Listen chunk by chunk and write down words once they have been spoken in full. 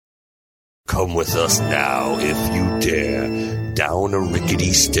Come with us now, if you dare, down a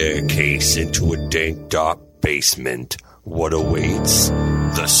rickety staircase into a dank, dark basement. What awaits?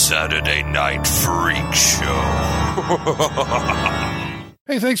 The Saturday Night Freak Show.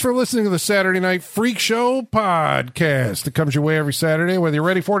 Hey, thanks for listening to the Saturday Night Freak Show podcast. It comes your way every Saturday, whether you're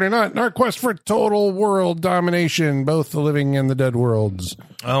ready for it or not, in our quest for total world domination, both the living and the dead worlds.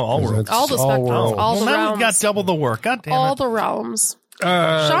 Oh, all worlds. All the spectrums, all the now realms. we've got double the work. God damn it. All the realms.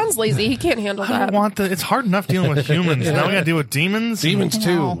 Sean's lazy. He can't handle I that. don't want the. It's hard enough dealing with humans. Now we got to deal with demons. Demons,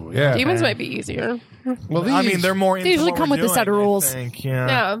 too. Yeah. Demons might be easier. Well, I mean, they're more. They usually come with a set of rules.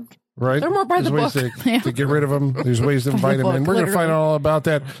 Yeah. Right? They're more by the There's book. ways to get rid of them. There's ways to invite them in. We're going to find out all about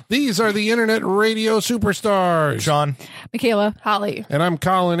that. These are the Internet Radio Superstars. Sean. Michaela. Holly. And I'm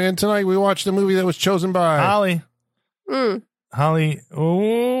Colin. And tonight we watched a movie that was chosen by... Holly. Holly,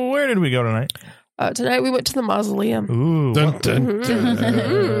 where did we go tonight? Tonight we went to the Mausoleum. Ooh. Dun, dun,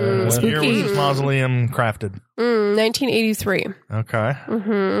 dun. What year was this mausoleum crafted? 1983.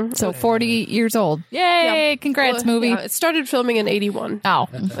 Okay. So 40 years old. Yay! Congrats, movie. Yeah, it started filming in 81. Oh.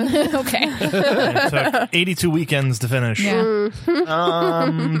 Okay. It took 82 weekends to finish. Yeah.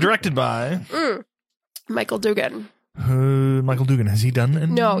 Directed by Michael Dugan. Michael Dugan. Has he done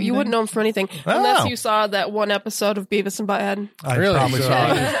anything? No, you wouldn't know him from anything. Unless you saw that one episode of Beavis and Butthead. I Really? probably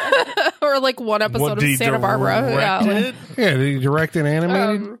saw it. Or like one episode of Santa Barbara. Yeah. Yeah. Yeah, did he direct an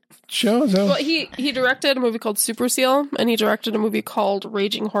animated show? Is that- Well, he directed a movie called Super Seal, and he directed a movie called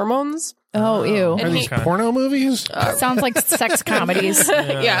Raging Hormones. Oh, ew. Are And these porno movies? Sounds like sex comedies.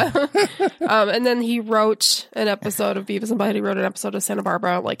 Yeah. And then he wrote an episode of Beavis and Butthead. He wrote an episode of Santa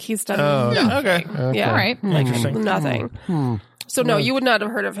Barbara. Like, he's done Okay. yeah, All right. Interesting. nothing. So, no, you would not have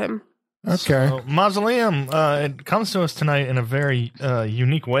heard of him. Okay. So, Mausoleum, it comes to us tonight in a very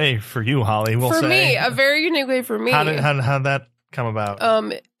unique way for you, Holly. We'll For say. me, a very unique way for me. How did that come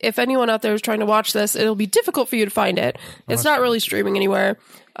about? If anyone out there is trying to watch this, it'll be difficult for you to find it. It's not really streaming anywhere.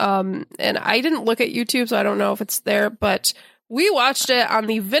 And I didn't look at YouTube, so I don't know if it's there, but we watched it on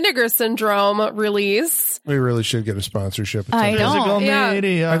the Vinegar Syndrome release. We really should get a sponsorship. I know. Physical Yeah.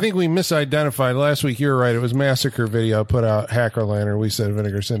 media. I think we misidentified last week. You're right. It was Massacre Video put out Hacker Lantern. We said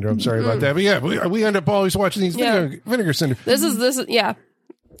Vinegar Syndrome. Sorry about that. But yeah, we end up always watching these Vinegar Syndrome. This is yeah.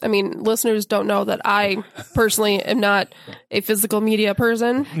 I mean, listeners don't know that I personally am not a physical media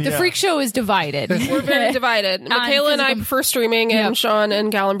person. The freak show is divided. We're very divided. Michaela and I prefer streaming, and Sean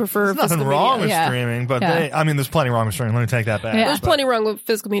and Gallon prefer There's nothing physical wrong media. with streaming, but there's plenty wrong with streaming. Let me take that back. Yeah. There's plenty wrong with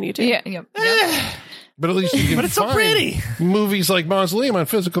physical media, too. Yeah. Yep. But at least you can But it's so find pretty. movies like Mausoleum on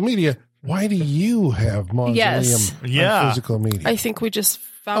physical media. Why do you have Mausoleum Yes. on physical media? I think we just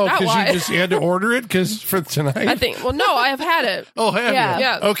found out because why. you had to order it for tonight? I think, well, no, I have had it. Oh, have Yeah. you?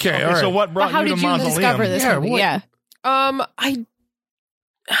 Yeah. Okay, all right. So what brought How you did to you Mausoleum? discover this Yeah, movie? what- Yeah.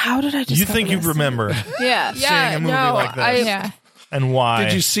 How did I discover You think you this? remember Yeah. seeing a movie like this? Yeah. And why?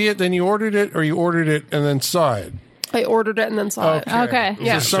 Did you see it, then you ordered it, or you ordered it and then saw it? I ordered it and then saw it. Okay.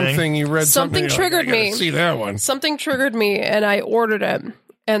 Yeah. Is it something you read Something you're like, triggered I gotta me. see that one. Something triggered me, and I ordered it.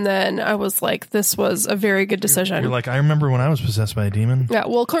 And then I was like, this was a very good decision. You're like, I remember when I was possessed by a demon. Yeah,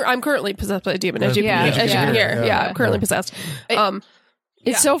 well, I'm currently possessed by a demon, as you Yeah, can hear. Yeah, I'm currently possessed.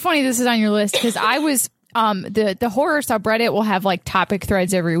 It's so funny this is on your list because I was the horror subreddit will have like topic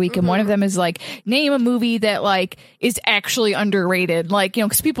threads every week, and one of them is like name a movie that like is actually underrated, like, you know,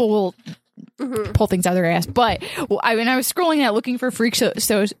 because people will pull things out of their ass. But I was scrolling out looking for freak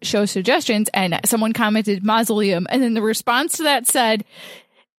show suggestions, and someone commented Mausoleum, and then the response to that said,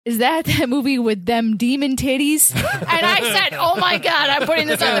 is that movie with them demon titties? And I said, oh my God, I'm putting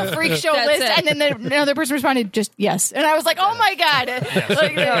this on the freak show list. it. And then another person responded, just yes. And I was like, oh my God,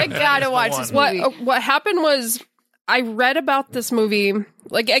 like, I gotta watch this movie. What happened was I read about this movie,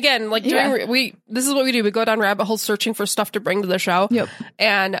 like, again, like this is what we do. We go down rabbit holes searching for stuff to bring to the show. Yep.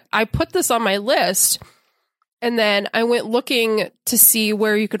 And I put this on my list. And then I went looking to see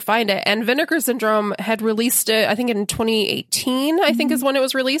where you could find it. And Vinegar Syndrome had released it, I think in 2018, I think is when it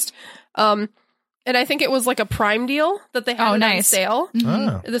was released. And I think it was like a Prime deal that they had on sale.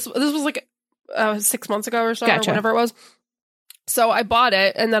 Oh. This was like 6 months ago or so, Gotcha. or whatever it was. So I bought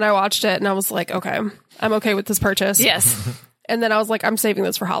it, and then I watched it, and I was like, okay, I'm okay with this purchase. Yes. And then I was like, I'm saving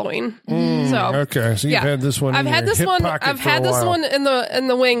this for Halloween. Okay, so you've had this one. I've had this one. I've had this one in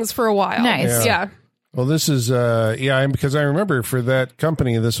the wings for a while. Nice. Yeah. Well, this is, because I remember for that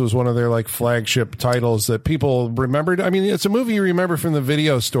company, this was one of their like flagship titles that people remembered. I mean, it's a movie you remember from the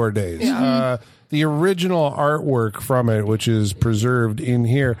video store days. the original artwork from it, which is preserved in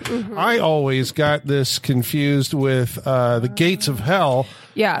here. I always got this confused with the Gates of Hell,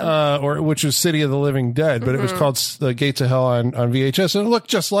 or which was City of the Living Dead, but it was called the Gates of Hell on VHS, and it looked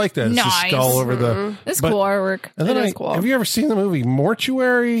just like that. It's Nice. a skull over the. That's cool artwork. And then It is cool. Have you ever seen the movie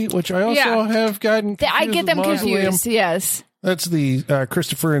Mortuary, which I also have gotten? I get them Mausoleum? confused. Yes. That's the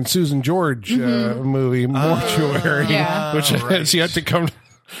Christopher and Susan George movie, Mortuary, Yeah. which has yet to come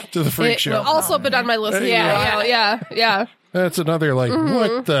to the freak show. Also been on my list. Yeah. That's another what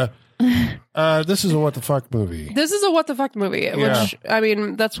the. This is a what the fuck movie. This is a what the fuck movie, which I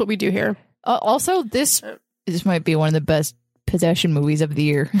mean, that's what we do here. Also, this might be one of the best possession movies of the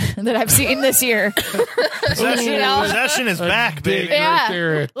year that I've seen this year. Possession is back, baby.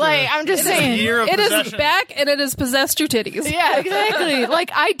 Yeah. I'm just saying. Year of It is possession. back, and it has possessed your titties. Yeah, exactly.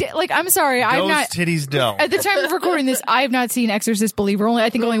 I'm sorry. I've Those not. titties don't. At the time of recording this, I have not seen Exorcist Believer. I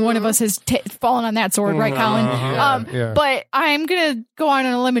think only one of us has fallen on that sword, right, Colin? Yeah. But I'm gonna go on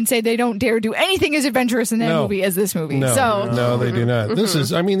a limb and say they don't dare do anything as adventurous in that movie as this movie. No, they do not. This is,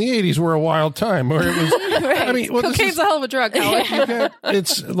 the 80s were a wild time where it was, Cocaine's a hell of a drug, Colin.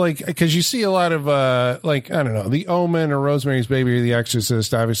 it's because you see a lot of, I don't know, The Omen or Rosemary's Baby or The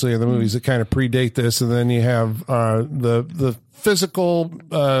Exorcist, obviously, are the movies that kind of predate this. And then you have the physical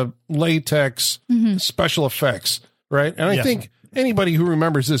latex special effects, right? And I think anybody who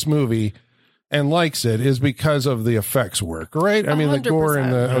remembers this movie and likes it is because of the effects work, right? I mean, the gore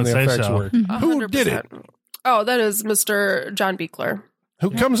and the effects work. Who did it? Oh, that is Mr. John Beekler. Who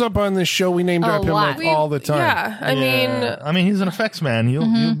comes up on this show? We named up him all the time. Yeah, I mean, he's an effects man.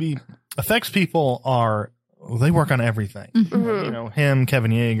 You'll be effects people they work on everything. You know, him, Kevin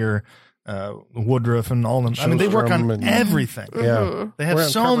Yeager, Woodruff, and all them. I mean, they work on everything. Yeah, they have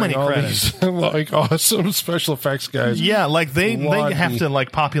so many credits. These, awesome special effects guys. Yeah, they have to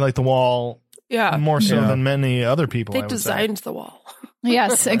populate the wall. Yeah, more so than many other people. They designed the wall.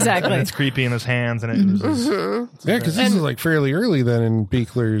 Yes, exactly. And it's creepy in his hands, and it was because this is fairly early then in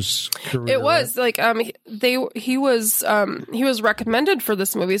Beekler's career. It was he was recommended for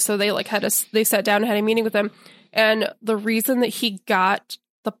this movie, so they sat down and had a meeting with him, and the reason that he got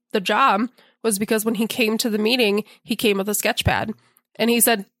the job was because when he came to the meeting, he came with a sketch pad, and he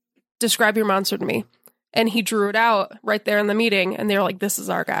said, "Describe your monster to me." And he drew it out right there in the meeting, and they were like, "This is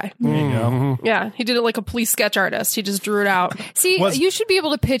our guy." There you go. Yeah, he did it like a police sketch artist. He just drew it out. See, you should be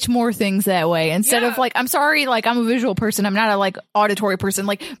able to pitch more things that way instead of I'm sorry, I'm a visual person. I'm not a auditory person.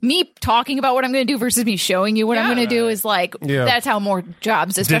 Me talking about what I'm going to do versus me showing you what I'm going to do is that's how more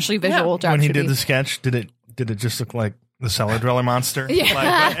jobs, especially visual jobs. When he should did be. the sketch, did it just look like the cellar dweller monster?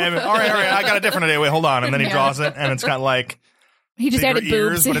 Yeah. All right, I got a different idea. Wait, hold on, and then he draws it, and it's got he just added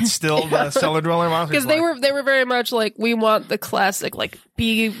ears, boobs, but it's still the cellar dweller monster. Because they were very much we want the classic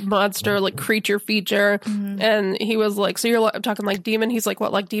bee monster creature feature, and he was so you're talking demon. He's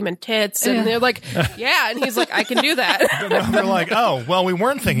what demon tits, and they're yeah, and he's I can do that. They're oh well, we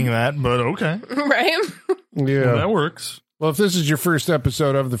weren't thinking that, but okay, right? Yeah, that works. Well, if this is your first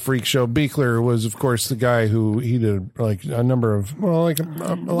episode of the Freak Show, Beekler was, of course, the guy who he did a number of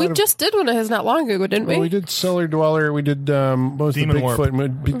we just did one of his not long ago, didn't we? Well, we did Cellar Dweller. We did what was Demon the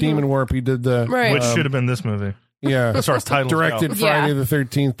Bigfoot Demon Warp. He did the which should have been this movie. Yeah, as far as titles directed go. Friday the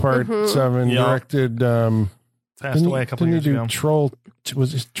 13th Part 7. Yep. Directed. Passed away a couple years ago. Troll?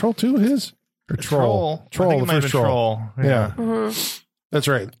 Was it Troll 2 his or Troll? I think it might have been Troll. Yeah, that's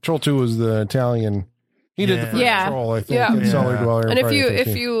right. Troll 2 was the Italian. He did the first Troll, I think. Yeah. Cellar Dweller. And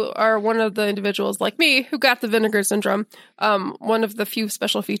if you are one of the individuals like me who got the vinegar syndrome, one of the few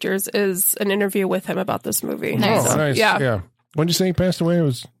special features is an interview with him about this movie. Nice. Oh, nice. Yeah. When did you say he passed away? It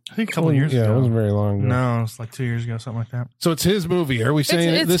was I think a couple years ago. Yeah, it wasn't very long ago. No, it was 2 years ago, something like that. So it's his movie. Are we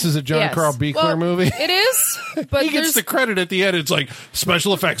saying this is a John Carl Beekler movie? It is, but he gets the credit at the end. It's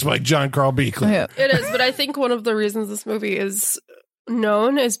special effects by John Carl Beekler. Yeah. It is, but I think one of the reasons this movie is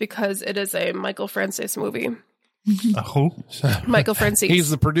known is because it is a Michael Francis movie. Who? Michael Francis. He's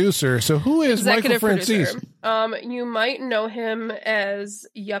the producer. So who is Executive Michael Francis? producer. You might know him as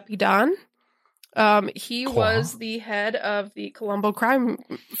Yuppie Don. He was the head of the Colombo crime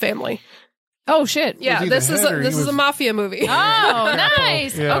family. Oh shit! Yeah, this is a mafia movie. Oh,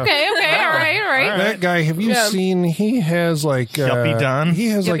 nice. Yeah. Okay. All right. That guy, have you seen? He has Yuppie Don? He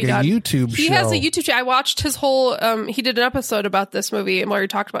has Yuppie a Don. YouTube show. He has a YouTube channel. I watched his whole. He did an episode about this movie and where he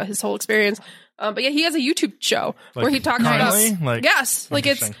talked about his whole experience. But yeah, he has a YouTube show where he talks currently? about yes,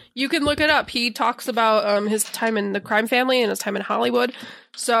 it's you can look it up. He talks about his time in the crime family and his time in Hollywood.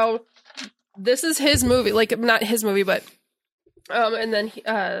 So this is his movie, not his movie, but and then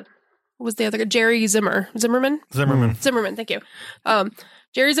what was the other guy? Jerry Zimmerman. Thank you.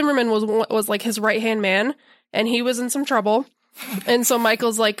 Jerry Zimmerman was like his right-hand man, and he was in some trouble. And so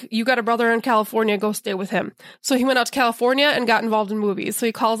Michael's like, you got a brother in California, go stay with him. So he went out to California and got involved in movies. So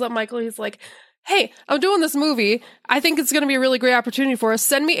he calls up Michael. He's like, hey, I'm doing this movie. I think it's going to be a really great opportunity for us.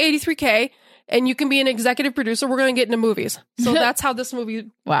 Send me $83K and you can be an executive producer. We're going to get into movies. So that's how this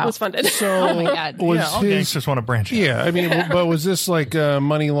movie was funded. So oh my God. All gangsters want to branch out. Yeah, I mean, but was this like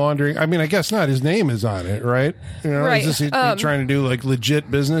money laundering? I mean, I guess not. His name is on it, right? You know, right. Is this he trying to do like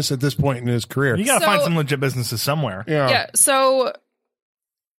legit business at this point in his career? You got to find some legit businesses somewhere. Yeah. So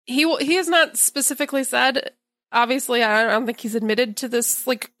he has not specifically said. Obviously, I don't think he's admitted to this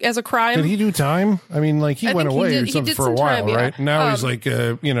like as a crime. Did he do time? I mean, like he went away or something for a while, right? Now he's like,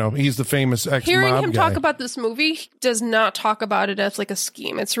 he's the famous ex-mob Hearing him guy. talk about this movie, he does not talk about it as like a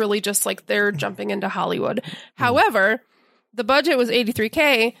scheme. It's really just like they're jumping into Hollywood. However, the budget was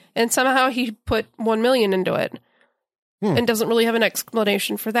 $83K, and somehow he put $1 million into it. And doesn't really have an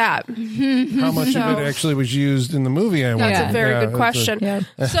explanation for that. How much of it actually was used in the movie? That's a very good question.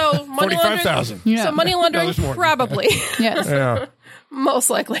 So money laundering. So money laundering, probably. Yes. Yeah.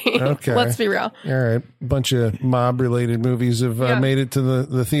 Most likely. Okay. Let's be real. All right. A bunch of mob-related movies have made it to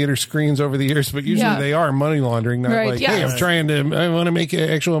the theater screens over the years, but usually they are money laundering, not like, hey, I want to make an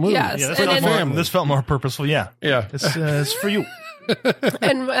actual movie. Yes. This felt more purposeful. Yeah. Yeah. It's for you.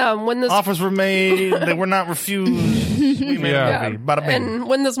 And when this offers were made, they were not refused. We made a movie. Bada bing. And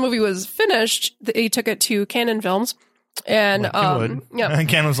when this movie was finished, they took it to Canon Films, and and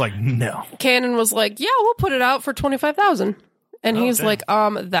Canon was like, no. Canon was like, yeah, we'll put it out for $25,000. And he's like,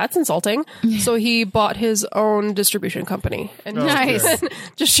 that's insulting. So he bought his own distribution company and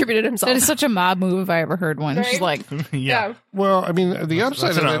distributed himself. That is such a mob move if I ever heard one. Right? She's like, yeah. Well, I mean, the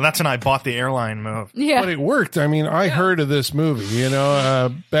upside of it, that's an I bought the airline move. Yeah. But it worked. I mean, I heard of this movie,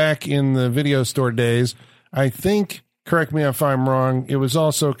 back in the video store days. I think, correct me if I'm wrong, it was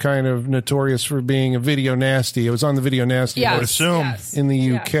also kind of notorious for being a video nasty. It was on the video nasty I would assume in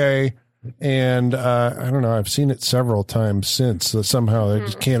the UK. And I don't know. I've seen it several times since. So somehow I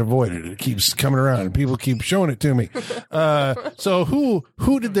just can't avoid it. It keeps coming around, and people keep showing it to me. So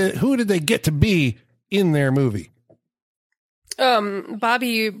who did they get to be in their movie?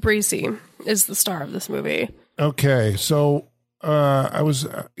 Bobby Breesy is the star of this movie. Okay, so I was,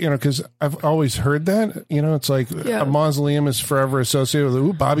 because I've always heard that. It's like a Mausoleum is forever associated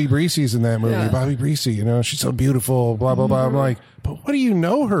with Bobby Breesy's in that movie. Yeah. Bobby Breesy, she's so beautiful. Blah blah blah. I'm like, but what do you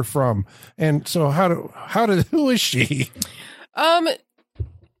know her from? And so who is she?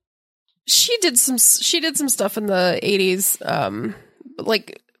 She did some stuff in the 80s,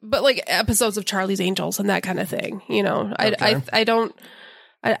 but like episodes of Charlie's Angels and that kind of thing. Okay.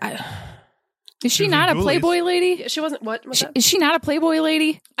 Is she not a Playboy lady? She wasn't. What? Is she not a Playboy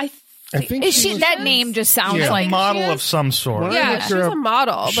lady? I think is she that name just sounds like a model of some sort. Yeah, she's a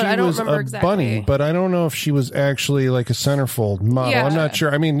model, but I don't remember exactly. Bunny, but I don't know if she was actually like a centerfold model. Yeah. I'm not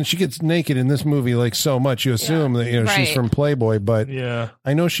sure. I mean, she gets naked in this movie like so much. You assume that she's from Playboy, but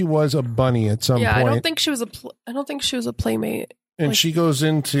I know she was a bunny at some point. I don't think she was a Playmate. And she goes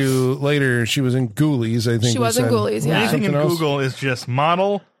into later. She was in Ghoulies. I think she was in Ghoulies. Yeah, anything in Google is just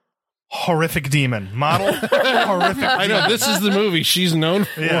model. Horrific demon model. Horrific. I know this is the movie she's known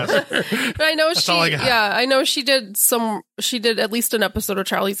for. Yes. But I know I know she did at least an episode of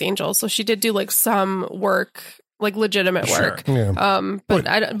Charlie's Angels, so she did do like some work, like legitimate work. Yeah.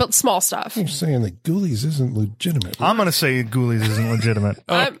 But small stuff. You're saying that Ghoulies isn't legitimate. I'm going to say Ghoulies isn't legitimate.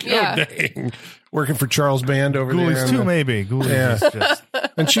 Dang. Working for Charles Band over Ghoulies there. Ghoulies too, maybe. Ghoulies is just...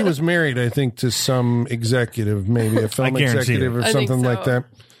 And she was married, I think, to some executive, maybe a film executive or something like that.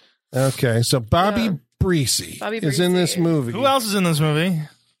 Okay, so Bobby Breesy is in this movie. Who else is in this movie?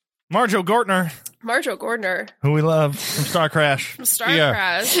 Marjo Gortner, who we love from Star Crash.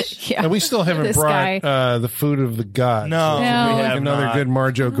 Crash. Yeah. And we still haven't brought the Food of the Gods. No, we have another good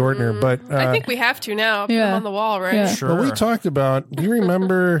Marjo Gortner. But I think we have to now. Put them on the wall, right? Yeah. Sure. But we talked about. Do you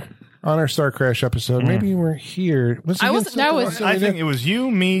remember? On our Star Crash episode, maybe you weren't here. I think it was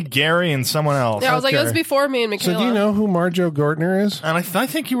you, me, Gary, and someone else. Yeah, I was like, it was before me and Michaela. So do you know who Marjo Gortner is? And I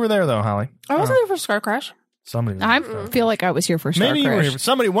think you were there, though, Holly. I wasn't there for Star Crash. Somebody. I feel like I was here for Star Crash. Maybe you were here.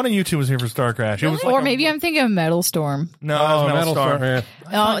 Somebody, one of you two was here for Star Crash. It was or maybe I'm thinking of Metal Storm. No, it was Metal Storm. Yeah.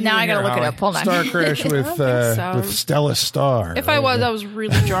 Oh, now I gotta look it up. Hold on. Star Crash with Stella Star. If I was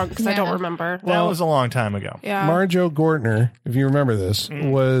really drunk because I don't remember. That was a long time ago. Yeah. Marjo Gortner, if you remember this,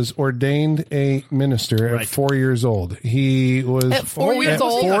 was ordained a minister at 4 years old. He was at 4 years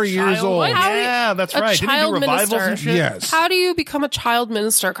old. 4 years old. Yeah, that's right. Didn't he do revivals and shit? Yes. How do you become a child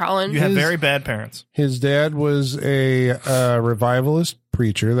minister, Colin? You have very bad parents. His dad was a revivalist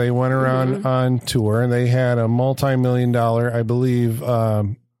preacher. They went around on tour, and they had a multi-million-dollar, I believe,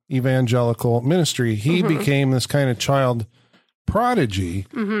 evangelical ministry. He became this kind of child prodigy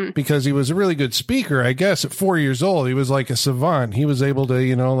because he was a really good speaker. I guess at 4 years old, he was like a savant. He was able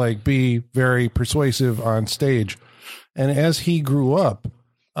to, like be very persuasive on stage. And as he grew up,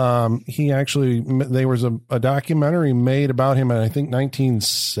 there was a documentary made about him in, I think,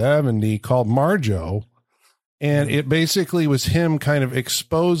 1970 called Marjo. And it basically was him kind of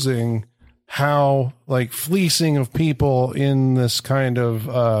exposing how like fleecing of people in this kind of,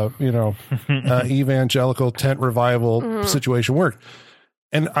 evangelical tent revival situation worked.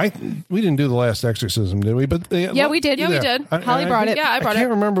 And we didn't do The Last Exorcism, did we? But we did. Yeah, we did. Holly brought it. Yeah, I brought it. I can't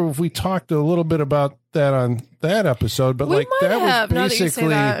remember if we talked a little bit about that on that episode, but We might have, was now that you say basically,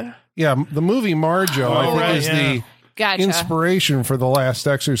 that. the movie Marjo, I think, is the Gotcha. inspiration for The Last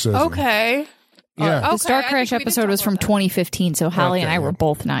Exorcism. Okay. Yeah. The Star I think Crash we did episode talk was from about that. 2015, so Holly and I were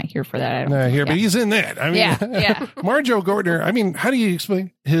both not here for that. I don't think. But he's in that. I mean, Yeah. Marjo Gordner, I mean, how do you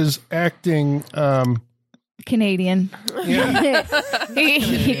explain his acting? Canadian. Yeah.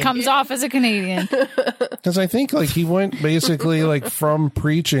 he comes off as a Canadian. Because I think like he went basically like from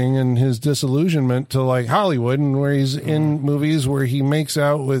preaching and his disillusionment to like Hollywood, and where he's in movies where he makes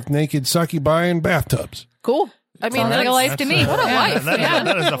out with naked succubi in bathtubs. Cool. I mean, Sounds like a life to me. What a life.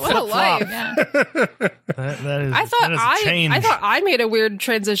 That is a What a flip-flop. life. Yeah. That is, I that is a change. thought I made a weird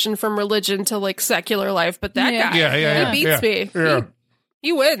transition from religion to like secular life, but that Yeah. guy, he beats me. Yeah.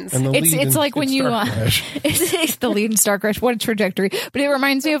 He wins. And the lead It's in- like when in you Star Crash. it's the lead in Star Crash. What a trajectory! But it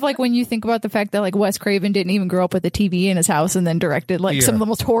reminds me of like when you think about the fact that like Wes Craven didn't even grow up with a TV in his house and then directed like some of the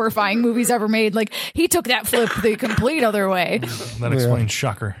most horrifying movies ever made. Like he took that flip the complete other way. That explains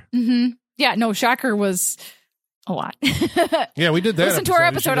Shocker. Yeah, no, Shocker was a lot. Yeah, we did that. Listen to our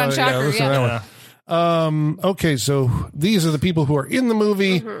episode on Shocker, listen to that one. Okay, so these are the people who are in the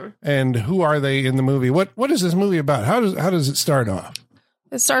movie, and who are they in the movie? What is this movie about? How does it start off?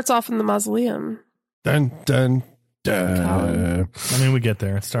 It starts off in the mausoleum. Dun dun dun. I mean, we get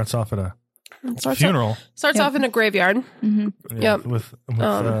there. It starts off at a funeral. Starts off in a graveyard. Yep. With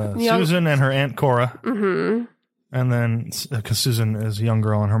young- Susan and her Aunt Cora. Mm-hmm. And then, because Susan is a young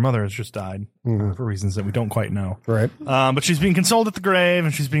girl and her mother has just died for reasons that we don't quite know. Right. But she's being consoled at the grave,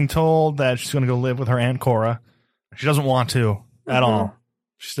 and she's being told that she's going to go live with her Aunt Cora. She doesn't want to at all.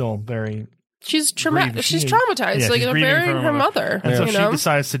 She's still very... She's grieving. She's traumatized. Yeah, like she's they're grieving burying for her mother. And so you she know?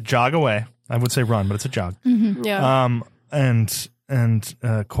 decides to jog away. I would say run, but it's a jog. Yeah. And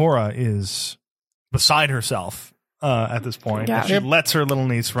Cora is beside herself at this point. Yeah. And she lets her little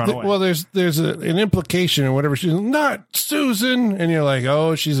niece run away. Well, there's an implication or whatever. She's not Susan, and you're like,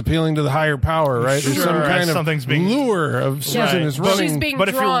 oh, she's appealing to the higher power, right? There's some Sure, kind of something's being- lure of Susan is running. She's being But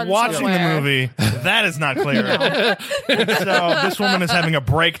if you're drawn watching somewhere. the movie, that is not clear. So this woman is having a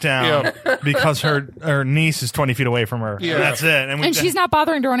breakdown because her niece is 20 feet away from her. Yeah. And that's it. And she's not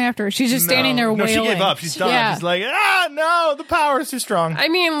bothering to run after her. She's just standing there No, wailing. she gave up. She's done. Yeah. She's like, no, the power is too strong. I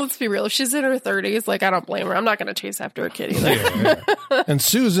mean, let's be real. If she's in her 30s, like, I don't blame her. I'm not going to chase after a kid either. And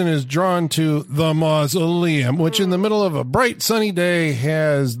Susan is drawn to the mausoleum, which in the middle of a bright sunny day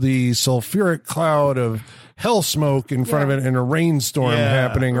has the sulfuric cloud of hell smoke in front of it and a rainstorm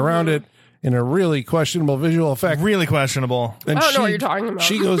happening around it in a really questionable visual effect. Really questionable. And I don't know what you're talking about.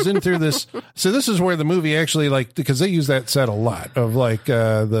 She goes in through this. So this is where the movie actually, like, because they use that set a lot of like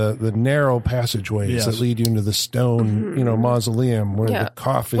the narrow passageways that lead you into the stone, mausoleum where the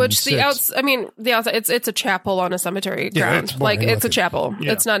coffin Which sits. the outside, it's a chapel on a cemetery ground. it's Like, boring it's a looking. chapel.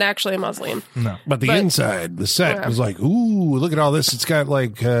 It's not actually a mausoleum. No. But the inside, the set was like, ooh, look at all this. It's got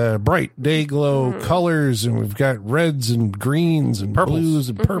like bright day glow colors, and we've got reds and greens and blues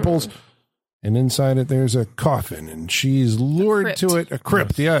and purples. And inside it, there's a coffin, and she's lured crypt. to it. A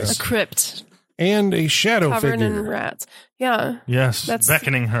crypt, yes. A crypt And a shadow covered figure. in rats. Yeah. Yes, That's-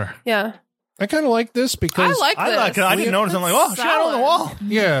 beckoning her. Yeah. I kind of like this because I like this. I didn't notice. I'm like, oh, shadow on the wall.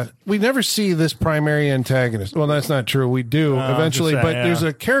 yeah, we never see this primary antagonist. Well, that's not true. We do eventually, just but saying, there's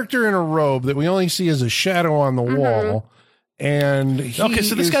a character in a robe that we only see as a shadow on the wall. And he Okay,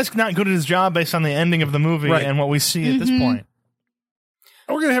 so this is- guy's not good at his job based on the ending of the movie Right. and what we see at this point.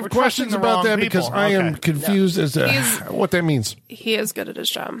 we're going to have we're trusting questions the about wrong that because people. I am Okay. confused as to He's- what that means. He is good at his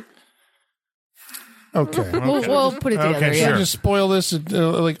job. Okay. We'll put it together. Okay, yeah. sure. Just spoil this.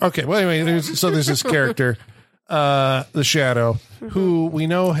 Okay. Well, anyway, there's this character, the Shadow, who we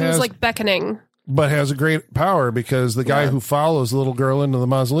know He has was like beckoning. but has a great power because the guy who follows the little girl into the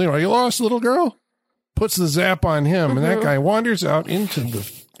mausoleum, are you lost, little girl? Puts the zap on him, and that guy wanders out into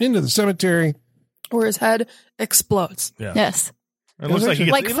the cemetery. Where his head explodes. Yeah. Yes. It looks like he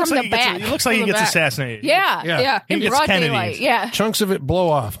gets, Like it looks from like the he gets, back. it looks like he From the gets back. assassinated. Yeah. He In gets broad Kennedy'd. daylight. Yeah. Chunks of it blow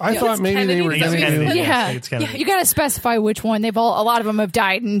off. I thought it's maybe they were Kennedy. going He to gets do. Kennedy. Yeah. He gets Kennedy. You got to specify which one. A lot of them have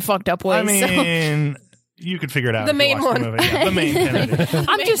died in fucked up ways. I so. mean, you could figure it out. The if you main watch one. The movie. Yeah, the main Kennedy.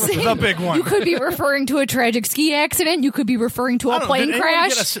 I'm just saying, The big one. you could be referring to a tragic ski accident. You could be referring to a plane Did anyone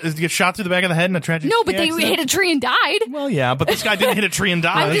crash. get shot through the back of the head in a tragic No, but ski they accident? hit a tree and died. Well, yeah, but this guy didn't hit a tree and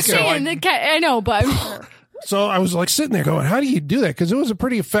die. I'm just saying. I know, but So I was like sitting there going, how do you do that? Because it was a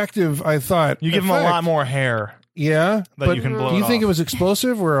pretty effective, I thought. You give him a effect. lot more hair. Yeah. That you can blow Do you it think off. it was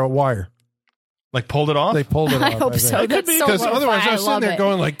explosive or a wire? Like pulled it off? They pulled it off. I hope think. so. That's so Because lo-fi. otherwise I was sitting love there it.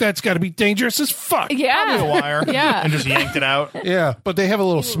 going like, that's got to be dangerous as fuck. Probably a Yeah. wire. Yeah. And just yanked it out. Yeah, but they have a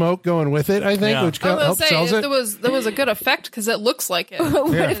little smoke going with it, I think, Yeah. which I was helps gonna say sells it. there was a good effect because it looks like it.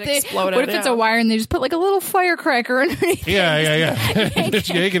 What It if they- exploded, what if it's a wire and they just put like a little firecracker underneath Yeah. Just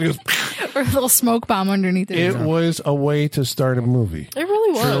yank it. It goes, it, or a little smoke bomb underneath it? it was a way to start a movie. It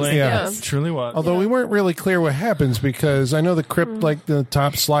really was. Truly. Yeah. Truly was. Although we weren't really clear what happens because I know the crypt, like the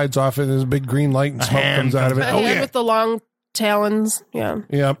top slides off it, there's a big green light and smoke hand comes out of it. A Oh, hand yeah. with the long talons. Yeah.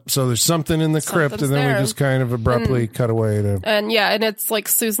 Yep. So there's something in the crypt, and Something's then we there. just kind of abruptly cut away to, And and it's like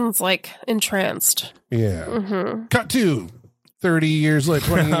Susan's like entranced. yeah. Cut to 30 years later,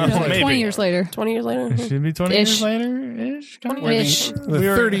 20 years Like later. Maybe. 20 years later. 20 years later. Should be 20 Ish. years later ish. Ish. The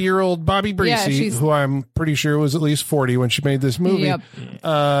 30-year-old Bobby Yeah, Breesy, she's- who I'm pretty sure was at least 40 when she made this movie, Yep.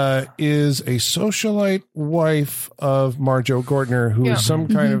 is a socialite wife of Marjo Gordner, who Yeah. is some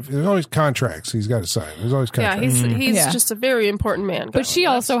kind of, there's always contracts he's got to sign. There's always Yeah, contracts. he's Yeah. just a very important man. But she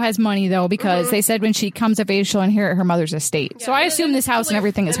also has money though because they said when she comes of age she'll inherit her mother's estate. So I assume this house and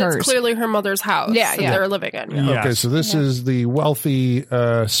everything is hers. It's clearly her mother's house. Yeah, that yeah. they're living in. Yeah. Yeah. Okay, so this is the wealthy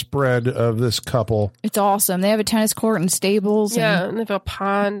spread of this couple. It's awesome. They have a tennis court and stables. Yeah, and they have a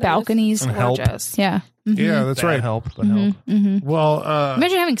pond, Balconies. and And help. it's gorgeous. Yeah. Yeah, that's Bad right. help, but help. Well,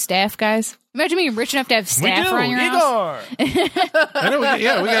 Imagine having staff, guys. Imagine being rich enough to have We staff do. around your house. Igor. I know. We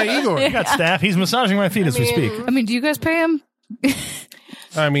got Igor. We got staff. He's massaging my feet as we speak. I mean, do you guys pay him?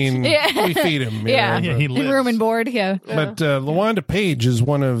 I mean, Yeah. we feed him. Yeah. Yeah, he In lives. room and board, yeah. But LaWanda Page is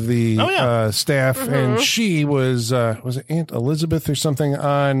one of the Oh, yeah. staff, and she was it Aunt Elizabeth or something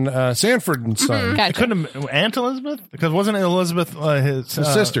on Sanford and Son, It Gotcha. couldn't have Aunt Elizabeth because wasn't Elizabeth his his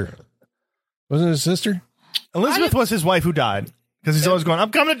sister. Wasn't it his sister? Elizabeth was his wife who died because he's always going,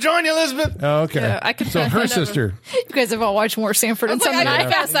 "I'm coming to join you, Elizabeth." Oh, okay. Yeah, I could- so I her never- sister. You guys have all watched more Sanford and Son than I I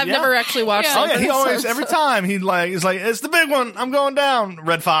guess I've Yeah. never actually watched. Yeah. Oh yeah, he Sanford and always Son. every time he's like, "It's the big one. I'm going down."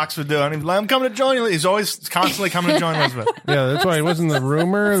 Red Fox would do it. He's like, "I'm coming to join you." He's always constantly coming to join Elizabeth. Yeah, that's why it wasn't the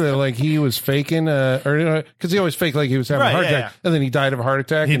rumor that like he was faking, or because he always faked like he was having Right, a heart yeah, attack, and then he died of a heart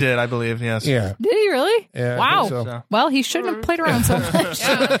attack. He and- did, I believe. Yes. Yeah. Did he really? Yeah, I Wow. think so. Well, he shouldn't have played around so much.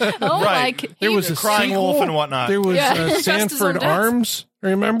 Oh, Right. like There was a Crying sequel. wolf and whatnot. There was Yeah. Just his own Sanford death. Arms.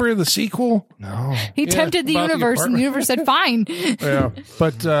 Remember the sequel? No. he tempted the about the universe, and the apartment. universe said, "Fine." Yeah,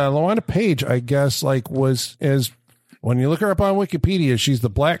 but LaWanda Page, I guess, like was as when you look her up on Wikipedia, she's the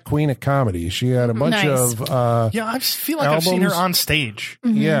Black Queen of comedy. She had a bunch Nice. of Yeah, I feel like I've seen her Albums. on stage.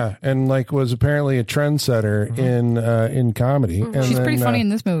 yeah, and like was apparently a trendsetter in comedy. And She's pretty then, funny in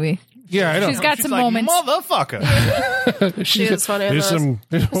this movie. Yeah, I know. She's got She's some like, moments. motherfucker. She is funny in There's this. some.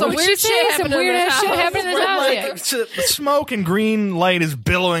 Some weird shit Some happened in weird this ass shit house. happened in this house. Like, Yeah. smoke and green light is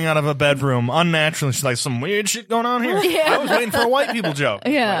billowing out of a bedroom unnaturally. She's like, some weird shit going on here. I was waiting for a white people joke.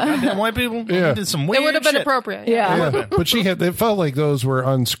 Yeah. Like, goddamn white people. Yeah. You did some weird It would have been shit. appropriate. Yeah. Yeah, but she had. It felt like those were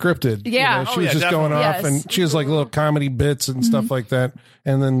unscripted. Yeah. she Oh, was yeah, just going definitely. off, Yes. and she has like little comedy bits and stuff like that,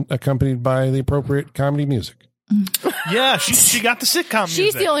 and then accompanied by the appropriate comedy music. Yeah, she got the sitcom She's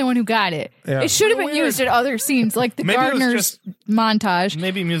music. the only one who got it. Yeah. It should have been Weird. used at other scenes, like the Maybe it was gardener's montage.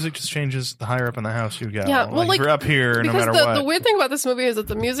 Maybe music just changes the higher up in the house you go. Yeah, well, like, you're up here no Because matter the what. weird thing about this movie is that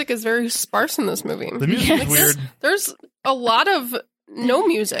the music is very sparse in this movie. The music Yes. is weird. There's a lot of no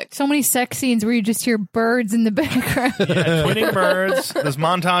music. So many sex scenes where you just hear birds in the background. Yeah, twitting birds. There's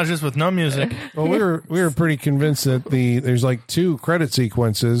montages with no music. Well, we were pretty convinced that there's like two credit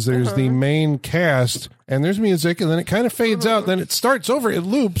sequences. There's the main cast, and there's music, and then it kind of fades out. Then it starts over. It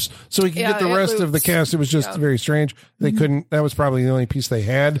loops, so we can Yeah, get the it rest of the loops. cast. It was just very strange. They couldn't. That was probably the only piece they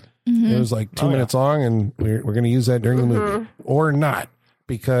had. It was like 2 minutes long, and we're going to use that during the movie or not,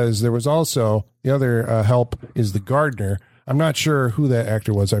 because there was also the other help is the gardener. I'm not sure who that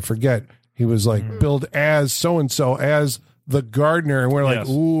actor was. I forget. He was like billed as so and so as the gardener, and we're like, Yes.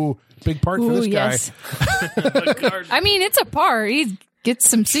 ooh, big part for Ooh, this guy. yes. I mean, it's a part. He gets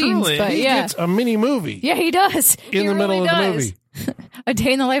some scenes, Truly. but He yeah. gets a mini movie Yeah, he does. in He the middle really of the does. movie. A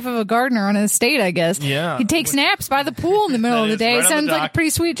day in the life of a gardener on an estate, I guess. Yeah. He takes naps by the pool in the middle That of the is day. right on the Sounds like a dock. pretty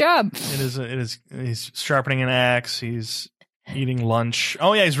sweet job. It is. He's sharpening an axe. He's eating lunch.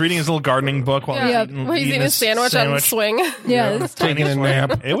 Oh yeah, he's reading his little gardening book while he's eating a sandwich on the swing. Yeah, taking a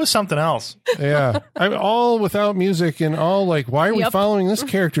nap. It was something else. Yeah, all without music and all like, why are we following this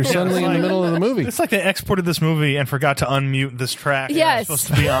character suddenly in the middle of the movie? It's like they exported this movie and forgot to unmute this track. Yes, supposed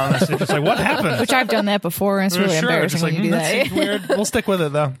to be honest. It's just like, what happened? Which I've done that before, and it's really embarrassing when you do that that. seems weird. We'll stick with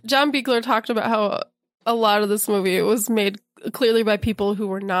it though. John Buechler talked about how a lot of this movie was made clearly by people who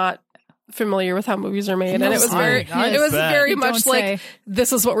were not familiar with how movies are made, and it was very much like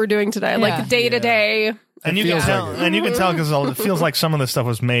this is what we're doing today, like day to day. And you can tell because it feels like some of this stuff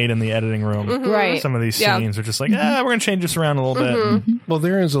was made in the editing room. Right. Some of these scenes are just like, we're going to change this around a little bit. Well,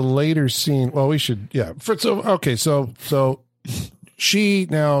 there is a later scene. Well, we should, So she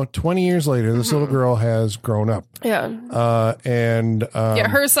now 20 years later, this little girl has grown up. Yeah.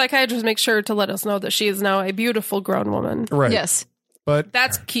 Her psychiatrist makes sure to let us know that she is now a beautiful grown woman. Right. Yes. But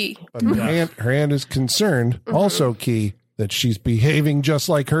that's key. But her aunt is concerned, also key, that she's behaving just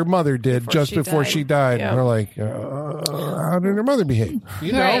like her mother did before she died. Yeah. And we're like, how did her mother behave?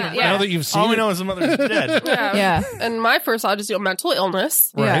 You know, now that you've seen all we know is the mother's dead. Yeah. And my first thought is mental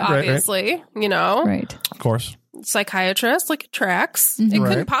illness. Right, obviously, Right. Of course. Psychiatrist, like it tracks. It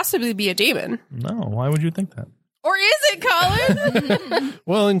couldn't possibly be a demon. No, why would you think that? Or is it, Colin?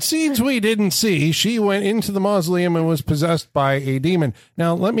 Well, in scenes we didn't see, she went into the mausoleum and was possessed by a demon.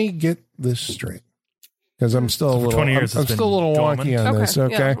 Now, let me get this straight, because I'm still a little, 20 years I'm still a little wonky on this.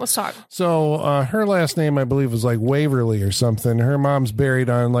 Okay, yeah, let's talk. So her last name, I believe, was like Waverly or something. Her mom's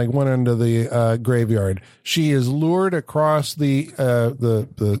buried on like one end of the graveyard. She is lured across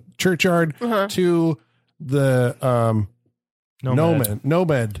the churchyard to the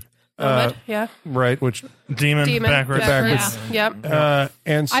Nomad. Yeah. Right, which demon backwards. Yep.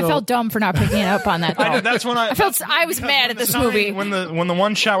 And so, I felt dumb for not picking up on that. I did. That's when I was mad at this movie. When the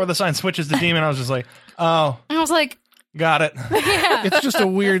one shot where the sign switches to demon, I was just like, oh. I was like, got it. Yeah. It's just a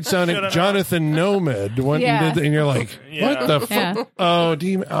weird sounding Jonathan Nomad went and did, and you're like, what the fuck? Oh,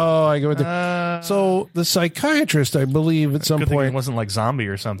 demon. Oh, I go with so the psychiatrist, I believe, at some point, it wasn't like zombie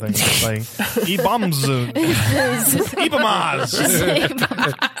or something. It's like Ibams,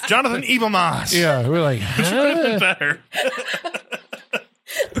 Jonathan Ibams. Yeah, we're like, better.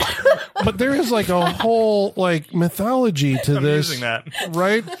 But there is like a whole like mythology to this, using that.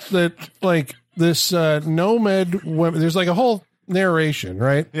 Right? That like this nomad woman. There's like a whole narration,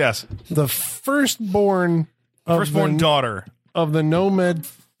 right? Yes. The firstborn daughter of the nomad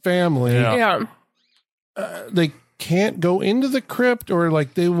family. Yeah. They can't go into the crypt, or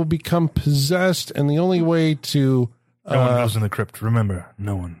like they will become possessed, and the only way to no one goes in the crypt. Remember,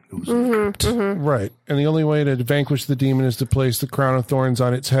 no one goes in the crypt. Right, and the only way to vanquish the demon is to place the crown of thorns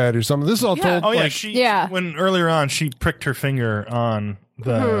on its head or something. This is all told. Oh yeah, when earlier on she pricked her finger on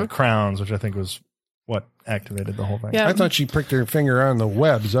the crowns, which I think was what activated the whole thing. Yeah. I thought she pricked her finger on the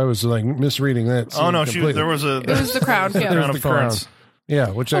webs. I was like misreading that. Oh no, completely. there was it was the crown. Yeah. There was the crown.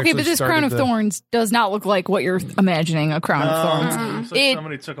 Yeah, which okay, but this crown of thorns does not look like what you're imagining a crown of thorns. It's like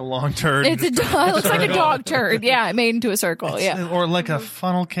somebody took a long turd. It looks like a dog turd. Yeah, made into a circle. Or like a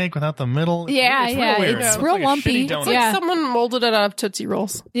funnel cake without the middle. It's real weird. It's real like lumpy. It's like someone molded it out of Tootsie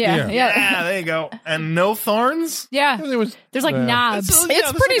Rolls. Yeah, there you go. And no thorns. Yeah, there's like knobs.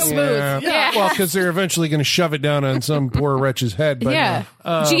 It's pretty smooth. Yeah. Well, because they're eventually going to shove it down on some poor wretch's head. But,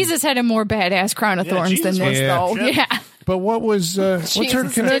 Jesus had a more badass crown of thorns than this, though. Yeah. But what was what's her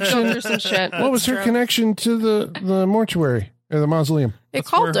connection? What was her connection to the mortuary or the mausoleum? It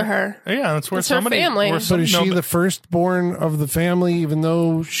called to her. Yeah, that's where it's her family. But is she the firstborn of the family, even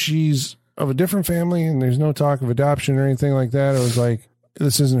though she's of a different family and there's no talk of adoption or anything like that? It was like,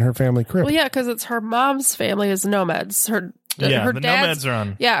 this isn't her family crypt. Well, yeah, because it's her mom's family is nomads. Her the dad's, nomads are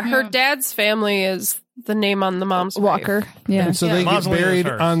on. Yeah, her dad's family is the name on the mom's Walker. grave. Yeah. And so they get buried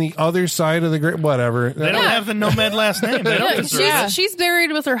on the other side of the grave. Whatever. They don't have the nomad last name. They don't she's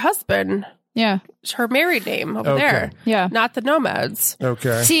buried with her husband. Yeah. Her married name over there. Yeah. Not the nomads.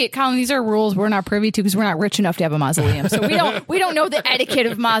 Okay. See, Colin, these are rules we're not privy to because we're not rich enough to have a mausoleum. So we don't know the etiquette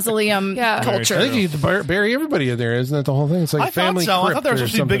of mausoleum culture. I think you have to bury everybody in there. Isn't that the whole thing? It's like I family thought so. I crypt thought they were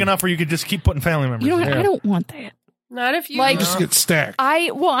supposed to be big enough where you could just keep putting family members. You know what? I don't want that. Not if you just get stacked.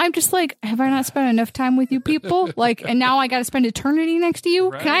 I'm just like, have I not spent enough time with you people? Like, and now I got to spend eternity next to you.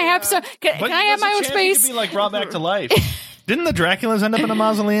 Right. Can I have some? Can I have my own space? You could be like brought back to life. Didn't the Draculas end up in a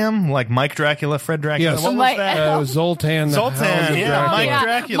mausoleum? Like Mike Dracula, Fred Dracula? Yes. What was that? Zoltan. Mike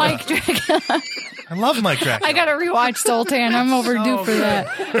Dracula. Mike Dracula. I love Mike Dracula. I got to rewatch Zoltan. I'm overdue for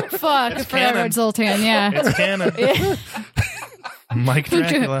that. Fuck, I forgot about Zoltan. Yeah. It's canon. Mike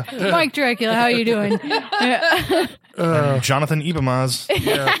Dracula. Mike Dracula, how you doing? And Jonathan Ibamaz.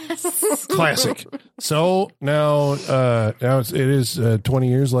 Classic. So now it is 20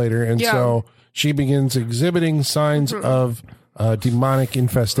 years later, and so she begins exhibiting signs of demonic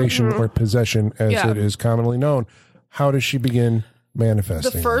infestation or possession, as it is commonly known. How does she begin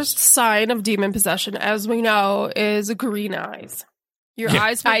manifesting? The first sign of demon possession, as we know, is green eyes. Your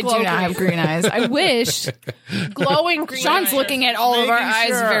eyes will glow. I do not have green eyes. I wish. Glowing green eyes. Sean's looking at all of our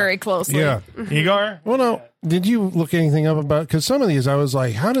eyes very closely. Yeah. Igor? Well, no. Did you look anything up about? Because some of these, I was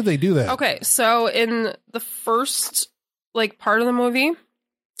like, how did they do that? Okay, so in the first part of the movie,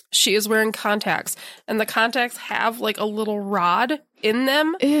 she is wearing contacts, and the contacts have a little rod in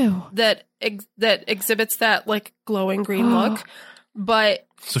them that exhibits that glowing green look. But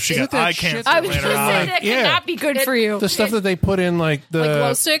so she got eye cancer. I was going to say that cannot be good for you. The stuff that they put in the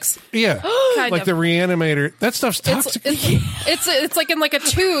glow sticks, kind of. The reanimator. That stuff's toxic. It's in a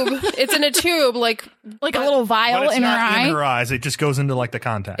tube. It's in a tube, like a little vial but it's in her not eye. In her eyes, it just goes into the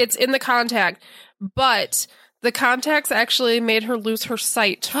contact. It's in the contact, but the contacts actually made her lose her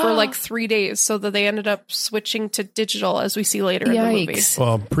sight for 3 days, so that they ended up switching to digital, as we see later in the movie.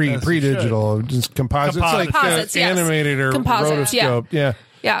 Well, pre-digital, just composites, Composites, yes. animated or Composites, rotoscope.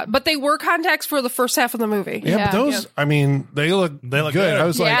 Yeah, but they were contacts for the first half of the movie. Yeah, but those, I mean, they look good. I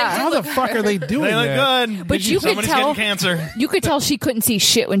was like, how the fuck are they doing They look that? good. But you could tell cancer. You could tell she couldn't see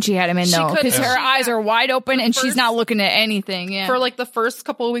shit when she had him in, though, because her eyes are wide open and she's not looking at anything. Yeah, for the first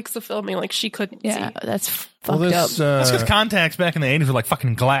couple of weeks of filming, she couldn't see. That's fucked up. That's because contacts back in the 80s were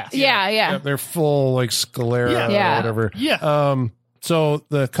fucking glass. Yeah. They're full sclera or whatever. Yeah. So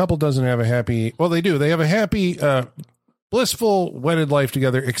the couple doesn't have a happy. Well, they do. They have a happy, blissful wedded life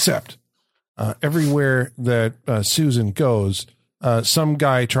together, except. Everywhere that Susan goes, some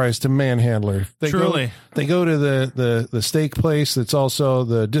guy tries to manhandle her. They go to the steak place that's also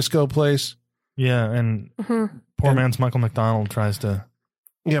the disco place. Yeah, and poor man's Michael McDonald tries to...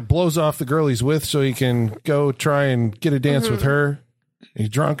 blows off the girl he's with so he can go try and get a dance with her. He's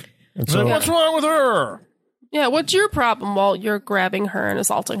drunk. And so, what's wrong with her? Yeah, what's your problem? Well, you're grabbing her and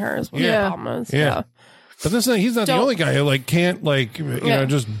assaulting her is what the problem is. Yeah. But he's not the only guy who can't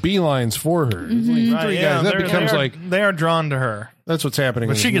just beelines for her. Three guys. That becomes they are drawn to her. That's what's happening.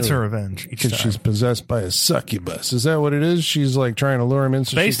 But she gets her revenge because she's possessed by a succubus. Is that what it is? She's trying to lure him in.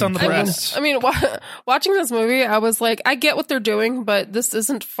 So based on the breasts. I mean, watching this movie, I was like, I get what they're doing, but this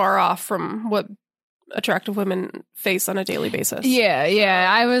isn't far off from what attractive women face on a daily basis. Yeah.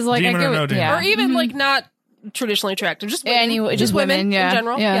 I was like, demon or no demon. Or even not traditionally attractive, just women, anyway, just women in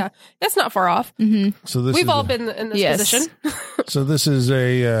general. Yeah, that's not far off. So this we've all been in this position. So this is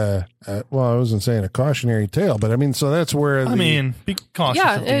I wasn't saying a cautionary tale, but I mean, so that's where be cautious.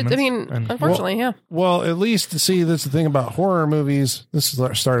 Unfortunately, Well, at least see, that's the thing about horror movies. This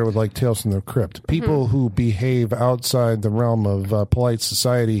started with Tales from the Crypt. People who behave outside the realm of polite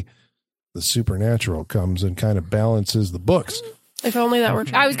society, the supernatural comes and kind of balances the books. If only that were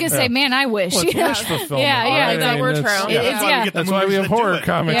true. I was going to say, man, I wish. Well, it's wish fulfillment. If that were true. That's why we have horror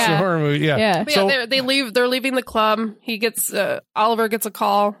comics and horror movies. Yeah. But they're leaving the club. He gets Oliver gets a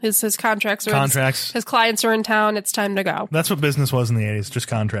call. His contracts. His clients are in town. It's time to go. That's what business was in the 80s. Just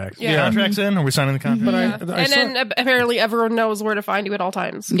contracts. Yeah. Contracts in? Are we signing the contract? Then apparently everyone knows where to find you at all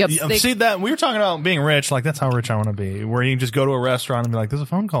times. Yep. See that we were talking about being rich. That's how rich I want to be. Where you can just go to a restaurant and be like, "There's a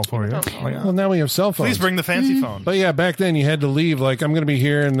phone call for you." Well, now we have cell phones. Please bring the fancy phone. But back then you had to leave. I'm going to be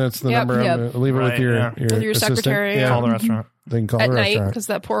here, and that's the number. I'm going to leave it with your secretary. Call the restaurant. They can call at the night restaurant because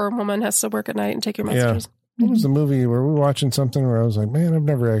that poor woman has to work at night and take your messages. What was the movie where we were watching something where I was like, man, I've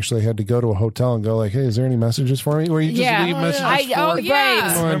never actually had to go to a hotel and go hey, is there any messages for me? Where you just leave messages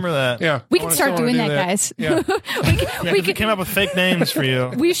I remember that. Yeah. We can start doing that, guys. Yeah. we came up with fake names for you.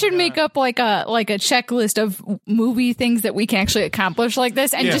 We should make up a checklist of movie things that we can actually accomplish like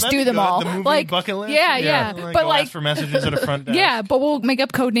this and just do them all. The movie bucket list? Yeah. But ask for messages at a front desk. Yeah, but we'll make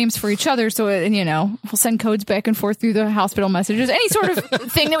up code names for each other so we'll send codes back and forth through the hospital messages. Any sort of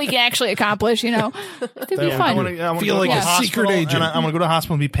thing that we can actually accomplish, It'd be fun. I want to feel like a secret agent. And I'm going to go to the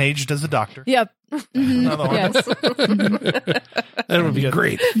hospital and be paged as a doctor. Yep. That would be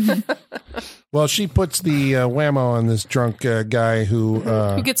great. Well, she puts the whammo on this drunk guy who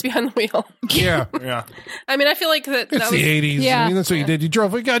gets behind the wheel. Yeah. I mean, I feel like that was the 80s. Yeah. I mean, that's what you did. You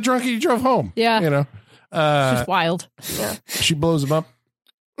got drunk and you drove home. Yeah. She's wild. Yeah. She blows him up.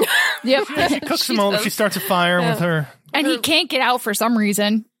 Yep. She cooks him over. She starts a fire with her. And he can't get out for some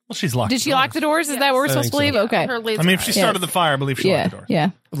reason. Well, she's locked. Did she lock the doors? Is that what we're supposed to believe? So. Okay. If she started the fire, I believe she locked the door.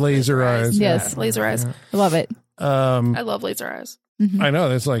 Yeah. Laser eyes. Yes. Laser eyes. Love it. I love laser eyes. I know.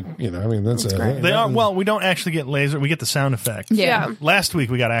 That's like, you know, I mean, that's They are, well, we don't actually get laser. We get the sound effect. Yeah. Last week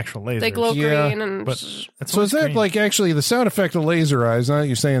we got actual lasers. They glow green and. But so is that green. like actually the sound effect of laser eyes? Now that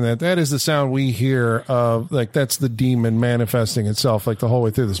you're saying that, that is the sound we hear of, like, that's the demon manifesting itself, like the whole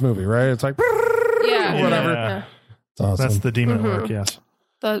way through this movie, right? It's like, Yeah. whatever. Yeah. It's awesome. That's the demon work, yes.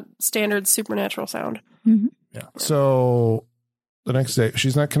 The standard supernatural sound. Yeah. So the next day,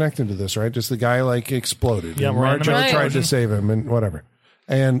 she's not connected to this, right? Just the guy like exploded. Yeah, and random Marjo tried to explosion. save him and whatever.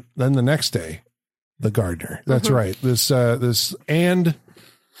 And then the next day, the gardener. That's right. This and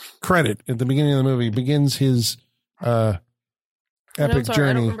credit at the beginning of the movie begins his epic I don't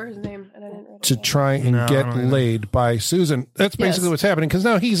journey remember his name. And I didn't write it to down. try and No, I get don't either. laid by Susan. That's basically what's happening because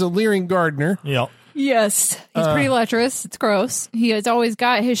now he's a leering gardener. Yep. Yes. He's pretty lecherous. It's gross. He has always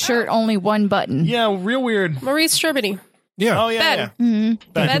got his shirt only one button. Yeah, real weird. Maurice Stribity. Yeah. Oh, yeah. Ben.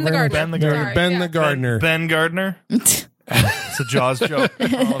 Ben the gardener. Ben the gardener. Sorry, Ben yeah. the gardener. Ben Gardner. It's a Jaws joke.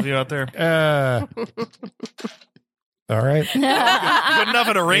 All of you out there. All right. Good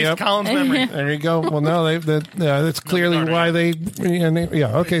enough to erase Yep. Colin's memory. There you go. Well, no, that's clearly why they.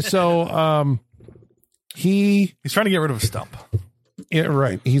 Yeah. Okay. So, He's trying to get rid of a stump. yeah,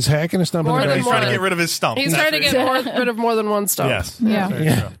 right. He's hacking a stump in More the than He's backyard. trying to get rid of his stump. He's trying to get rid of more than one stump. Yes. Yeah.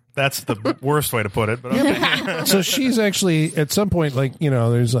 Yeah. That's the worst way to put it. But okay. So she's actually at some point, like, you know,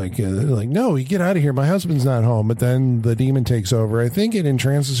 there's like, no, you get out of here. My husband's not home. But then the demon takes over. I think it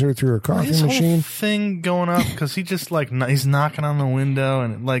entrances her through her coffee His machine. whole thing going up because he just like he's knocking on the window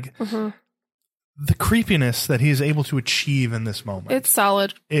and like the creepiness that he's able to achieve in this moment. It's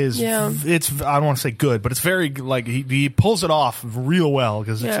solid. It's I don't want to say good, but it's very like he pulls it off real well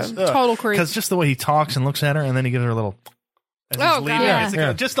because it's just total creep. because just the way he talks and looks at her and then he gives her a little. As he's Oh, leaving, God. it's like,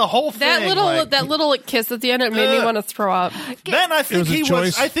 Yeah. just the whole thing. That little kiss at the end, it made me want to throw up. Then I think was a he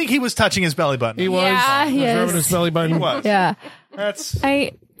choice. I think he was touching his belly button. He was. Yeah, He was rubbing his belly button. He was. Yeah. That's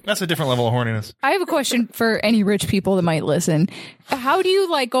I a different level of horniness. I have a question for any rich people that might listen. How do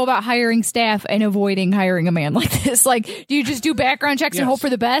you like go about hiring staff and avoiding hiring a man like this? Like, do you just do background checks and Yes. hope for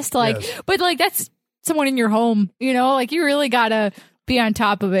the best? Like, Yes. but like that's someone in your home, you know, like you really gotta be on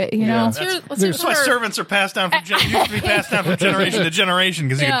top of it, you know? Let's hear That's why from her. servants are passed down from used to be passed down from generation to generation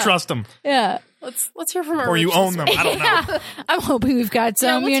because you Yeah. can trust them Yeah. Let's hear from our or rich you own them. listeners. I don't know. Yeah. I'm hoping we've got Yeah,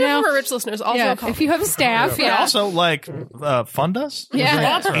 some, let's you hear know? from our rich listeners. Also, Yeah. call If you have staff, Yeah. yeah. Also, like fund us. Yeah.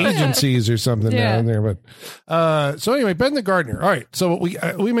 Sponsor us. Agencies or something Yeah. down there, but so anyway, Ben the gardener. All right, so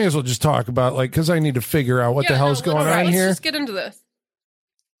we may as well just talk about like because I need to figure out what the hell's going on let's here. Let's get into this.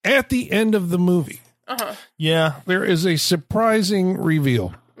 At the end of the movie, Yeah, there is a surprising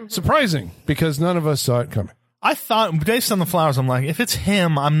reveal. Surprising because none of us saw it coming. I thought based on the flowers, I'm like, if it's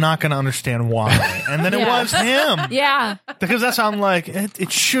him, I'm not going to understand why. And then it Yeah. was him Yeah. because that's how I'm like,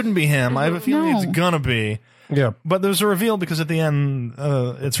 it shouldn't be him. I have a feeling No. it's gonna be. Yeah, But there's a reveal because at the end,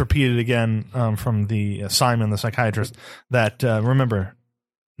 it's repeated again from the Simon, the psychiatrist, that remember,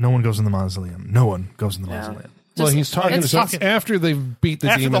 no one goes in the mausoleum. No one goes in the mausoleum. well, he's talking to it's some talking- after they've beat the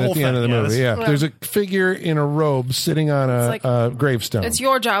After demon the at the whole end of the thing, yeah, movie. Yeah, that's- there's a figure in a robe sitting on like- a gravestone, It's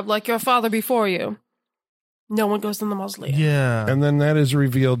your job, like your father before you. No one goes in the mausoleum. Yeah, and then that is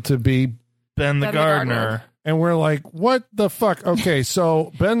revealed to be. Ben the Ben the gardener. gardener. And we're like, what the fuck? Okay,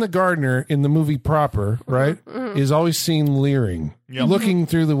 so Ben the gardener in the movie proper, right, is always seen leering, Yep. looking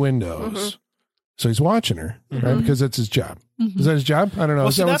through the windows. So he's watching her, right? Because that's his job. Is that his job? I don't know. Well,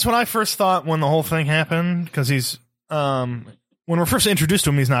 Is see, that that's what I first thought when the whole thing happened. Because he's when we're first introduced to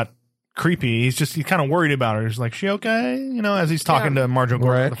him, he's not creepy. He's kind of worried about her. He's like, "She okay?" You know, as he's talking to Marjo Gordon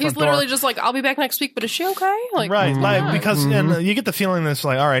Right. at the front He's literally door. just like, I'll be back next week, but is she okay? Like, Right, like yeah. because and you get the feeling that's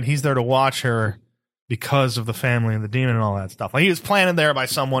like, all right, he's there to watch her because of the family and the demon and all that stuff. Like he was planted there by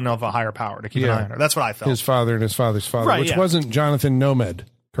someone of a higher power to keep an Yeah. eye on her. That's what I felt. his father and his father's father, Right, which yeah. wasn't Jonathan Nomad,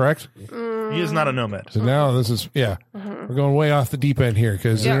 correct? He is not a nomad. So now this is, we're going way off the deep end here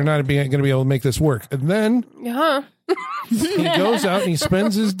because Yeah. they're not going to be able to make this work. And then Yeah. he goes out and he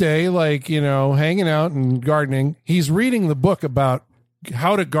spends his day like, you know, hanging out and gardening. He's reading the book about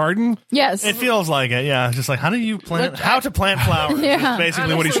how to garden. Yes. It feels like it, yeah. It's just like how do you plant? How to plant flowers? Yeah. Is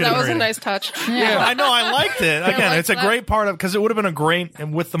basically what he Honestly, should that have was a read. nice touch. Yeah, I know. I liked it. Again, liked it's a that. great part of because it would have been a great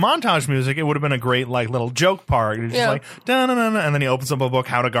and with the montage music. It would have been a great like little joke part. It's just Yeah. like da na na na, and then he opens up a book,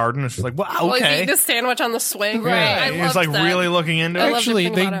 How to Garden. It's just like, wow, Like okay. the sandwich on the swing. Right. I He's loved like that. really looking into I it. loved Actually,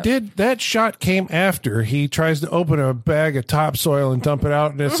 everything they about it. did that shot came after he tries to open a bag of topsoil and dump it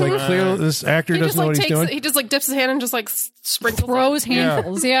out, and it's like clear this actor He doesn't just know like what he's takes doing. he just like dips his hand and just like sprinkles. Throws it.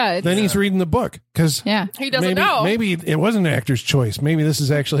 handfuls. Yeah. Then he's reading the book because he doesn't know. Maybe it wasn't an actor's choice. Maybe this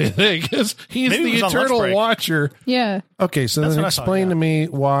is actually a thing because he's the eternal watcher. Yeah. Okay, so then explain to me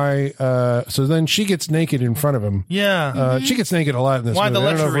why. So then she gets naked in front of him. Yeah. She gets naked a lot in this movie. I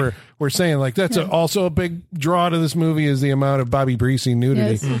don't know if we're saying like that's also a big draw to this movie is the amount of Bobby Breesy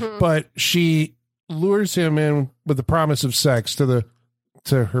nudity. Yes. But she lures him in with the promise of sex to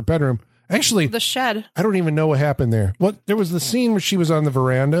her bedroom. Actually, the shed. I don't even know what happened there. There was the scene where she was on the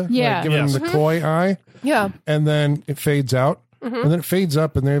veranda, giving him the coy eye. Yeah. And then it fades out. And then it fades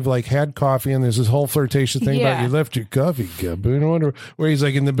up, and they've like had coffee, and there's this whole flirtation thing about you left your coffee cup. I wonder where he's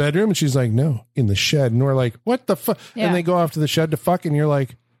like in the bedroom, and she's like, no, in the shed. And we're like, what the fuck? Yeah. And they go off to the shed to fuck, and you're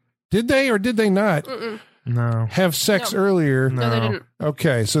like, did they or did they not have sex earlier? No, they didn't.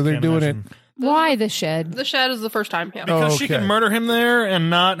 Okay, so they're doing it. Why the shed? The shed is the first time, yeah. Because she can murder him there and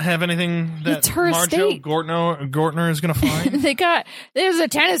not have anything that Marjo Gortner is going to find. There's a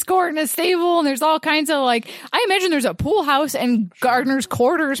tennis court and a stable, and there's all kinds of like, I imagine there's a pool house and gardener's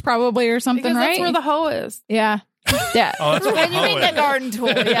quarters probably or something, because right? That's where the hoe is. Yeah. Yeah. Oh, that's what the hoe is. You mean the garden tool,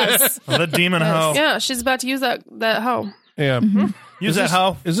 yes. The demon hoe. Yeah, she's about to use that hoe. Yeah. Use that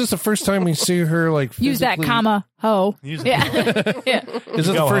hoe. Is this the first time we see her like use that comma hoe? Use yeah. Yeah. Is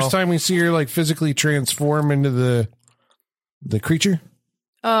it the first time we see her like physically transform into the creature?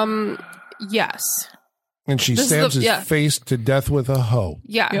 Yes. And she stabs his face to death with a hoe.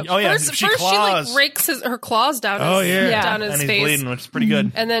 Yeah. Yep. Oh yeah. First she like rakes her claws down. Down his and face, he's bleeding, which is pretty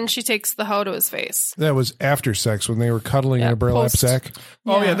good. And then she takes the hoe to his face. That was after sex when they were cuddling in a burlap sack.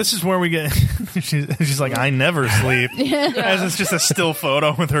 Oh yeah, this is where we get. she's like, I never sleep. As it's just a still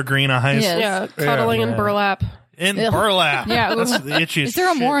photo with her green eyes. Yeah, cuddling in burlap. In burlap. Yeah, that's the itchiest. Is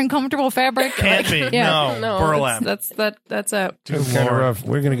there a more uncomfortable fabric? Can't be. No, burlap. That's it. It's kind of rough.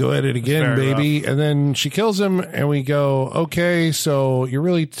 We're gonna go at it again, baby. Rough. And then she kills him, and we go, okay, so you're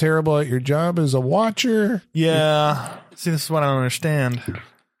really terrible at your job as a watcher. Yeah. See, this is what I don't understand.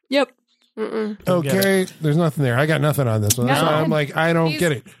 Yep. Okay, there's nothing there. I got nothing on this one. So I'm like, I don't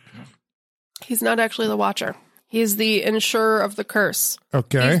get it. He's not actually the watcher. He's the insurer of the curse.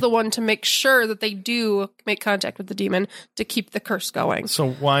 Okay. He's the one to make sure that they do make contact with the demon to keep the curse going. So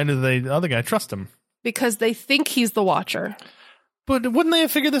why do the other guy trust him? Because they think he's the watcher. But wouldn't they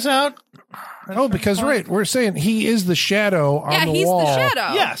have figured this out? Because we're saying he is the shadow on the wall. Yeah, he's the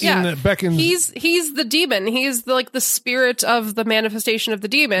shadow. Yes. Yeah. Beckons. He's the demon. He's the spirit of the manifestation of the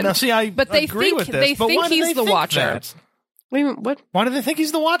demon. Now, see, I agree with this. They think he's the watcher. That? Wait a minute, what? Why do they think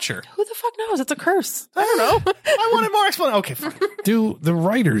he's the watcher? Who the fuck knows? It's a curse. I don't know. I wanted more explanation. Okay, fine. Do the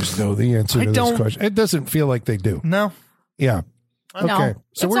writers know the answer to this question? It doesn't feel like they do. No. Yeah. Okay. No.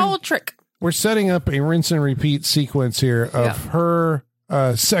 So it's all a trick. We're setting up a rinse and repeat sequence here of her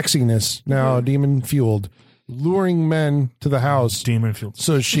sexiness, now demon fueled, luring men to the house, demon fueled,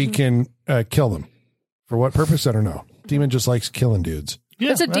 so she can kill them. For what purpose? I don't know. Demon just likes killing dudes.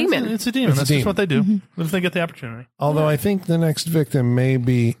 Yeah, it's a demon. It's a demon. That's just what they do. If they get the opportunity. Although I think the next victim may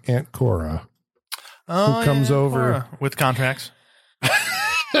be Aunt Cora, who comes over with contracts.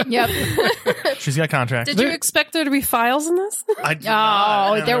 Yep. She's got contracts. Did you expect there to be files in this?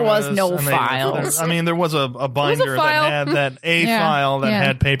 There was no files. I mean, there was a binder that had file that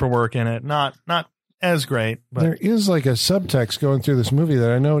had paperwork in it. Not as great, but there is like a subtext going through this movie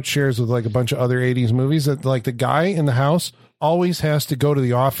that I know it shares with like a bunch of other 80s movies that like the guy in the house always has to go to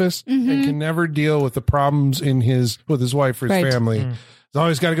the office and can never deal with the problems with his wife or his family. He's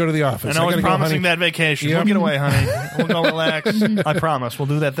always got to go to the office. And always promising that vacation. Yep. We'll get away, honey. We'll go relax. I promise. We'll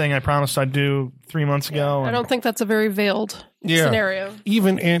do that thing I promised I'd do 3 months ago. I don't think that's a very veiled scenario.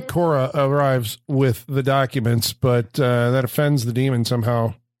 Even Aunt Cora arrives with the documents, but that offends the demon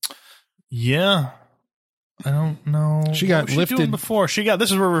somehow. Yeah. I don't know. She got lifted before.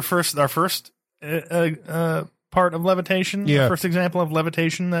 This is where our first part of levitation. Yeah. The first example of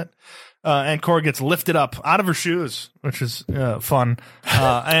levitation that Aunt Cora gets lifted up out of her shoes, which is fun.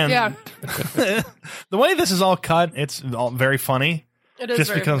 And the way this is all cut, it's all very funny. It is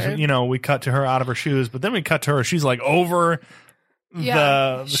just very because funny. We cut to her out of her shoes, but then we cut to her. She's like over.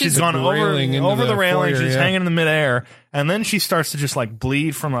 She's gone over the railing. She's hanging in the midair, and then she starts to just like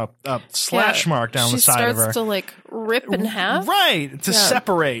bleed from a slash mark down the side of her. She starts to like rip in half, right? To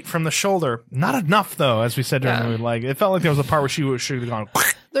separate from the shoulder. Not enough though, as we said during the movie. Like it felt like there was a part where she should have gone.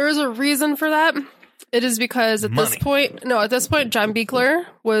 There is a reason for that. It is because at this point, John Buechler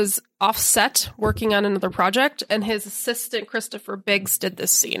was offset working on another project, and his assistant Christopher Biggs did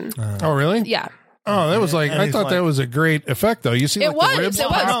this scene. Oh, really? Yeah. Oh, that was like, I thought that was a great effect, though. You see, like, the ribs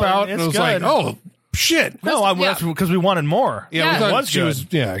pop out, and it was like, oh, shit. No, that's because we wanted more. Yeah, we thought she was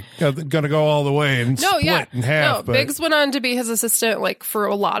going to go all the way and split in half. No, Biggs went on to be his assistant like for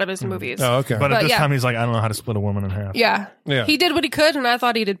a lot of his movies. Oh, okay. But at this time, he's like, I don't know how to split a woman in half. Yeah. He did what he could, and I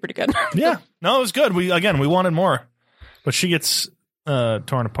thought he did pretty good. Yeah. No, it was good. We wanted more. But she gets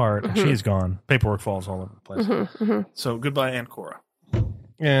torn apart, and she's gone. Paperwork falls all over the place. So goodbye, Aunt Cora.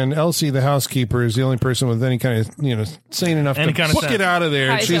 And Elsie, the housekeeper, is the only person with any kind of, sane enough to book it out of there.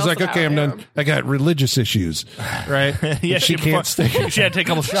 And she's like, okay, I'm done. I got religious issues, right? She can't stay. She had to take a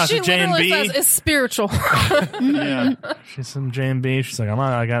couple shots of J&B. Says it's spiritual. She's some J&B. She's like,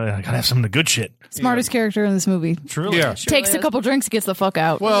 I gotta have some of the good shit. Smartest character in this movie. Truly. Yeah. Takes a couple drinks, gets the fuck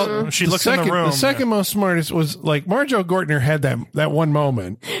out. Well, she looks in the room. The second most smartest was like Marjo Gortner had that one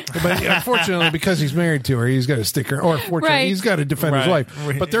moment, but unfortunately, because he's married to her, he's got to stick her. Or fortunately, he's got to defend his wife.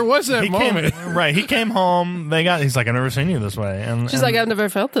 But there was that moment. He came home. He's like, I've never seen you this way. And she's like, I've never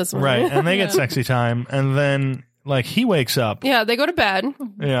felt this way. Right. And they get sexy time. And then, like, he wakes up. Yeah, they go to bed.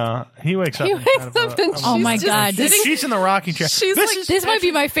 Yeah. He wakes up. And oh my God. She's in the rocking chair. This might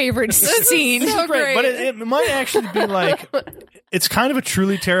be my favorite scene. So great. But it might actually be like, it's kind of a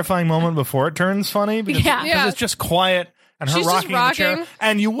truly terrifying moment before it turns funny. Because it's just quiet. And her rocking in the chair,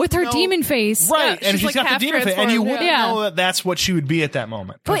 and you with her demon face, right? Yeah, and she's got the demon face, and you wouldn't know that that's what she would be at that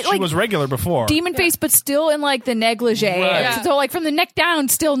moment. But, she was regular before, demon face, but still in like the negligee. Right. Yeah. So like from the neck down,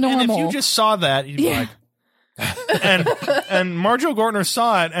 still normal. And if you just saw that, you'd be like. and Marjo Gortner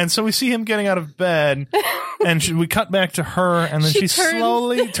saw it, and so we see him getting out of bed, and we cut back to her, and then she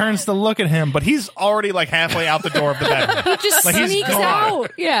slowly turns to look at him, but he's already like halfway out the door of the bedroom. He just sneaks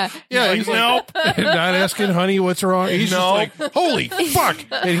out. Yeah. He's like, nope. Not asking honey what's wrong. He's just like, holy fuck.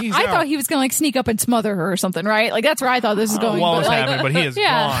 And he's I thought he was going to like sneak up and smother her or something, right? Like that's where I thought this was going. What was happening, but he is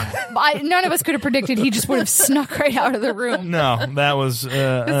gone. None of us could have predicted he just would have snuck right out of the room. No, that was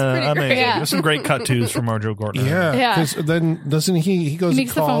amazing. Yeah. There's some great cut twos from Marjo Gortner. Yeah, because then doesn't he goes and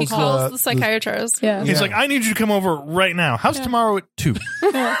calls the psychiatrist. He's like, I need you to come over right now. How's tomorrow at 2?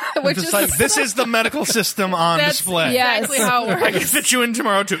 Which is like, this is the medical system on display. Exactly how it works. I can fit you in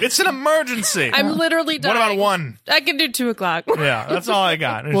tomorrow too. It's an emergency. I'm literally dying. What about 1? I can do 2 o'clock. Yeah, that's all I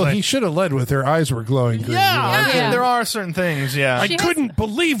got. Well, he should have led with her eyes were glowing green. There are certain things. Yeah, I couldn't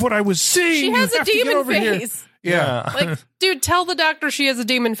believe what I was seeing. She has a demon face. Yeah. Like, dude, tell the doctor she has a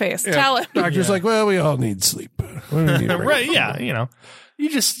demon face. Yeah. Tell him. Doctor's like, well, we all need sleep. Right, yeah,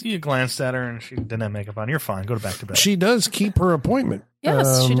 you glanced at her and she didn't have makeup on. You're fine. Go back to bed. She does keep her appointment.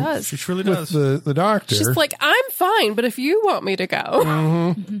 Yes, she does. She truly does. With the doctor. She's like, I'm fine, but if you want me to go.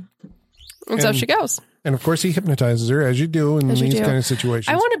 Mm-hmm. And so she goes. And of course, he hypnotizes her, as you do in these kind of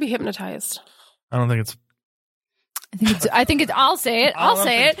situations. I want to be hypnotized. I don't think it's. I'll say it.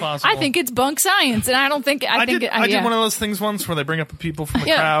 I think it's bunk science, and I don't think. I did one of those things once where they bring up people from the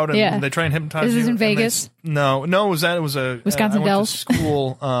crowd and they try and hypnotize you. This is in Vegas. No, it was a Wisconsin Dells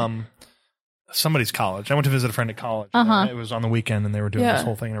school. Somebody's college. I went to visit a friend at college. It was on the weekend, and they were doing this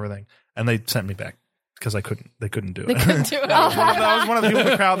whole thing and everything, and they sent me back because they couldn't do it. They couldn't do it. I was one of the people in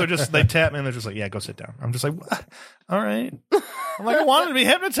the crowd. They tapped me and they're just like, yeah, go sit down. I'm just like, what? All right. I'm like, I wanted to be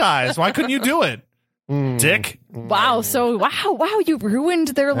hypnotized. Why couldn't you do it? Dick. Wow. So wow, you ruined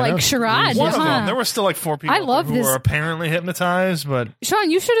their like charade. One of them. There were still like 4 people who were apparently hypnotized, but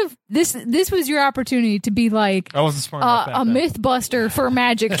Sean, you should have this was your opportunity to be like I wasn't smart enough back a then. Mythbuster for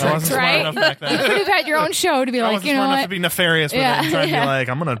magic tricks, right? You could have had your own show to be like, you know enough what? to be nefarious with it and try and be like,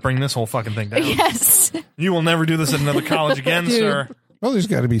 I'm gonna bring this whole fucking thing down. Yes. You will never do this at another college again, sir. Well, there's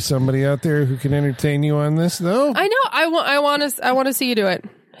got to be somebody out there who can entertain you on this, though. I know. I want to see you do it.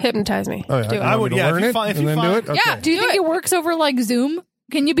 Hypnotize me. Oh, yeah. Do it. I would learn it and then do it. Okay. Yeah. Do you think it works over like Zoom?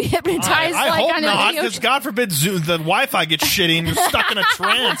 Can you be hypnotized? I hope on not, a video? because God forbid the Wi-Fi gets shitty and you're stuck in a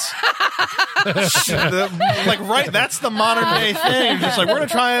trance. That's the modern day thing. Just like, we're going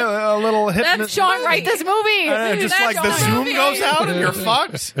to try a little hypnosis. That's Sean, write this movie. Just That's like the Sean Zoom goes out and you're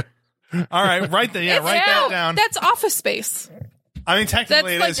fucked. All right, write that down. That's Office Space. I mean,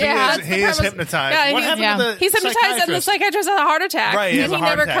 technically That's it is. like, He is hypnotized. Yeah, what happened to the he's hypnotized and the psychiatrist has a heart attack. Right, and he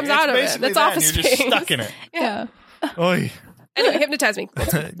never comes out of it. That's Office Space. Space. You're just stuck in it. Yeah. Oy. Anyway, hypnotise me.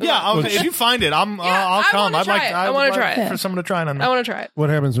 Yeah, okay. If you find it, I'll come. I'd like. I want to try it for someone to try it on me. I want to try it. What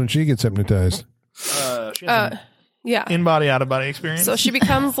happens when she gets hypnotized? Yeah. In-body, out-of-body experience. So she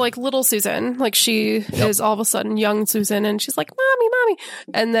becomes like little Susan. Like she is all of a sudden young Susan and she's like, Mommy.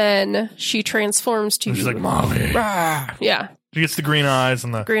 And then she transforms to... She's like, Mommy. Yeah. She gets the green eyes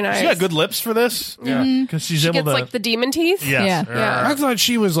and the... Green eyes. She got good lips for this. Yeah. Because she gets like the demon teeth. Yes. Yeah. I thought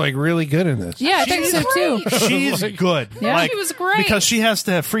she was like really good in this. Yeah, I think so too. She's good. Yeah. She was great. Because she has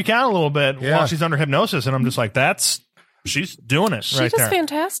to freak out a little bit while she's under hypnosis. And I'm just like, that's she's doing it She right does there.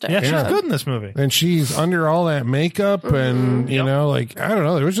 fantastic. Yeah, she's good in this movie. And she's under all that makeup, and you know, like I don't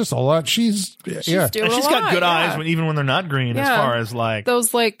know, there was just a lot. She's doing And she's a got lot, good eyes yeah. even when they're not green. As Yeah. far as like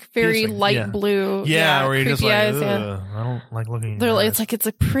Those like very piercing, light yeah. blue, where you're just creepy like, eyes, yeah. I don't like looking. at They're your like, eyes. it's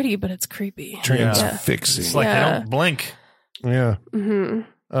like pretty, but it's creepy. transfixing. It's like they Yeah. don't blink. Yeah.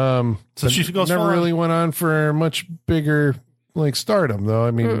 So But she goes never forward. really went on for much bigger like stardom, though.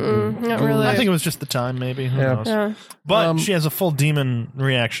 I mean, Not really. I think it was just the time, maybe. Who Yeah. knows? Yeah. But she has a full demon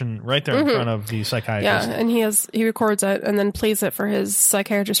reaction right there in front of the Yeah, psychiatrist. and he records it and then plays it for his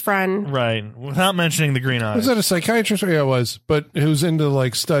psychiatrist friend. Right. Without mentioning the green eyes. was that a psychiatrist? Yeah, it was, but who's into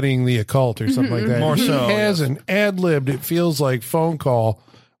like studying the occult or something like that. More he so, has an ad-libbed, it feels like, phone call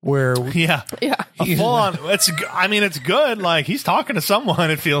where Yeah. Yeah, A full on. It's good. Like he's talking to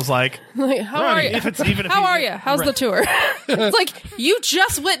someone. It feels like. like, how are you? How are you? How's the tour? It's like you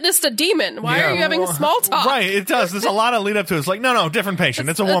just witnessed a demon. Why are you having small talk? Right. It does. There's a lot of lead up to it. It's like no, different patient.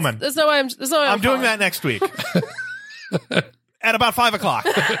 It's a woman. That's not why I'm I'm doing that next week. At about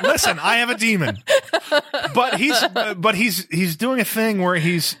 5:00. Listen, I have a demon. But he's doing a thing where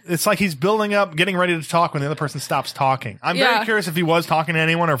it's like he's building up, getting ready to talk when the other person stops talking. I'm very curious if he was talking to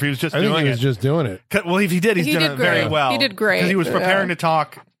anyone or if he was just I think doing he was it. just doing it. Well, if he did, he's done it very well. He did great. Because he was preparing to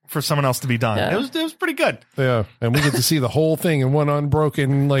talk for someone else to be done. Yeah. It was pretty good. Yeah, and we get to see the whole thing in one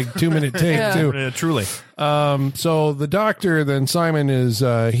unbroken, like 2-minute take too. Truly. So the doctor, then Simon is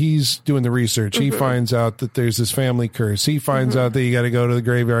he's doing the research. He finds out that there's this family curse. He finds out that you got to go to the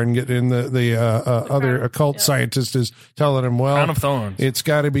graveyard and get in. The other occult scientist is telling him, well, Crown of Thorns. it's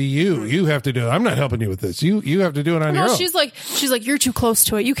got to be you. You have to do it. I'm not helping you with this. You have to do it on your own. She's like, you're too close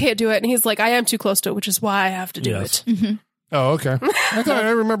to it. You can't do it. And he's like, I am too close to it, which is why I have to do it. Oh, okay. I thought I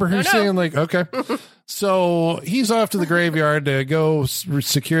remember her saying like, okay. So he's off to the graveyard to go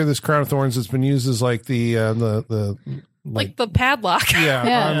secure this crown of thorns that's been used as like the Like the padlock.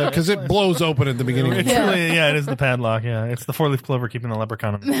 yeah, because it blows open at the beginning. It truly, it is the padlock. Yeah, it's the 4-leaf clover keeping the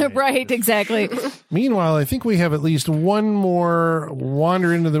leprechaun. Right, exactly. Meanwhile, I think we have at least one more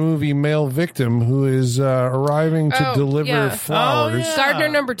wander into the movie male victim who is arriving to deliver flowers. Gardener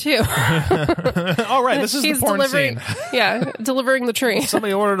number 2. All right, this is He's the porn delivering, scene. delivering the tree.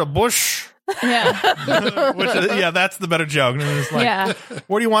 Somebody ordered a bush. Yeah. Which is, that's the better joke. And it's like, Yeah.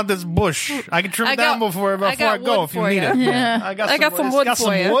 where do you want this bush? I can trim it down before I go if you need it. Yeah. I got some wood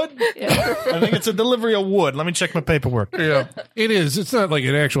for you. wood. I think it's a delivery of wood. Let me check my paperwork. Yeah, it is. It's not like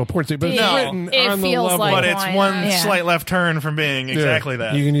an actual porn scene, but it's No. written It on the feels level. like But it's wine. one Yeah. slight left turn from being exactly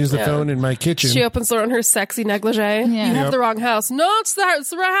that. You can use the phone in my kitchen. She opens the door in her sexy negligee. Yeah. You have the wrong house. No, it's the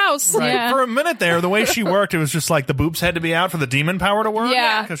right house. Right. Yeah. For a minute there, the way she worked, it was just like the boobs had to be out for the demon power to work.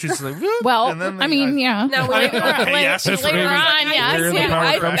 Yeah. Because she's like, whoop, Well, and then I mean, yeah. Now later, yes, that's later maybe- on, yes. Where the Yeah.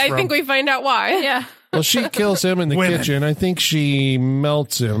 power comes I from. think we find out why. Yeah. Well, she kills him in the Women. kitchen. I think she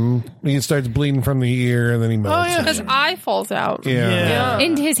melts him. He starts bleeding from the ear, and then he melts him. His eye falls out. Yeah.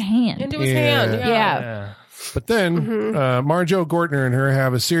 Into his hand. Into his Yeah. hand. Yeah. Yeah. But then Marjo Gortner and her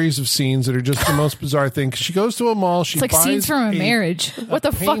have a series of scenes that are just the most bizarre thing. She goes to a mall. She It's like buys scenes from a marriage. What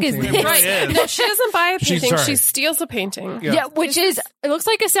the fuck is painting. this? Right. is. No, she doesn't buy a painting. sorry. She steals a painting. Yeah, which is, it looks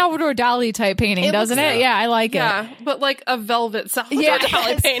like a Salvador Dali type painting, It doesn't looks- it? Yeah, I like it. Yeah, but like a velvet Salvador Yeah,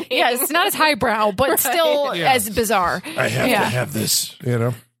 Dali painting. yeah, it's not as highbrow, but still as bizarre. I have Yeah. to have this, you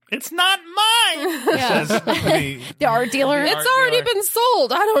know. It's not mine. Yeah. Says The art dealer. It's already been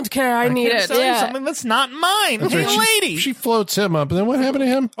sold. I don't care. I need it. Sell you Yeah. something that's not mine. Hey, Right, lady. She floats him up, and then what happened to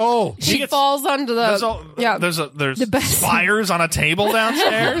him? Oh, She gets- falls under the. There's best- spires on a table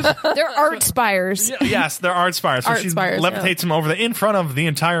downstairs. They're art spires. Yes, there are art spires. So Art she spires, levitates him over in front of the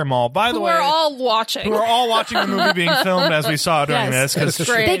entire mall. By the way, We're all watching. we're all watching the movie being filmed as we saw during Yes. this. Because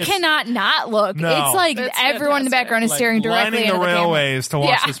Great. They cannot not look. No. It's like It's everyone in the fantastic. background is staring directly lining into the the camera. railways to watch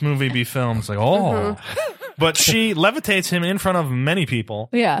Yeah. this movie be filmed. It's like, oh. But she levitates him in front of many people.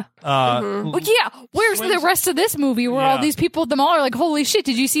 Yeah. Well, yeah. Where's the rest of this movie where all Yeah. these people at the mall are like, holy shit,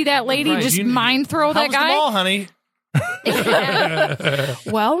 did you see that lady Right, just you- mind throw How that was the guy? mall, honey?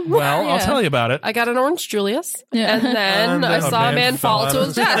 Well, Well, I'll tell you about it. I got an orange Julius, Yeah. and then And I then saw a man fall to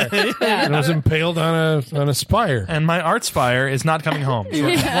his death. and was impaled on a spire. And my art spire is not coming home. So,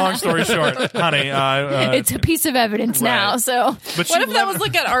 long story short, honey. It's a piece of evidence now, Right. so. But What if that was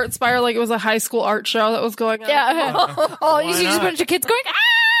like an art spire, like it was a high school art show that was going on? Yeah. Oh, you see just a not? bunch of kids going, ah!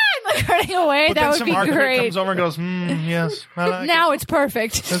 And like running away. But That then would some be art critic great. comes over and goes, yes. I like Now it's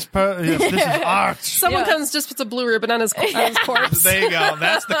perfect. it. This is art. Someone comes, just puts a blue ribbon on his corpse. There you go.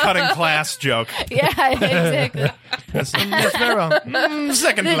 That's the cutting class joke. Yeah, exactly. Yes, very well.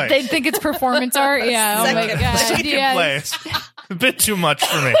 Second place. They think it's performance art. Yeah. Oh my god. Second Yeah. place. A bit too much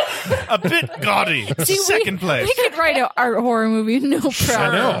for me. A bit gaudy. Second place. We could write an art horror movie, no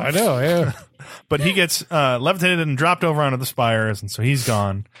problem. I know, yeah. But he gets levitated and dropped over onto the spires, and so he's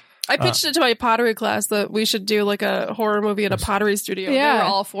gone. I pitched it to my pottery class that we should do like a horror movie in a pottery studio. Yeah. They were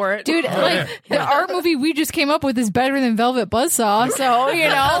all for it. Dude, the art movie we just came up with is better than Velvet Buzzsaw. So,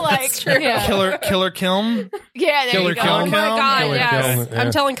 Killer Kiln? Yeah, there Killer you go. Kiln. Oh my God, Killer yes. Kiln, yeah.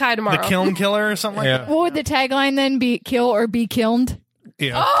 I'm telling Kai tomorrow. The Kiln Killer or something like that? What would the tagline then be? Kill or be killed?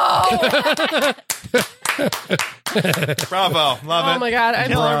 Yeah. Bravo. Love it. Oh my God.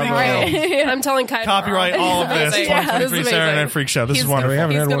 I'm telling Kai Copyright tomorrow. all of this. Yeah, 2023 Saturday Night Freak Show. This is We wonderful.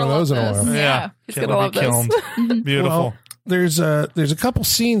 haven't had He's one of gonna those in a love while. this. Yeah. He's Kill gonna or love be this. kilned. Beautiful. Well, there's a couple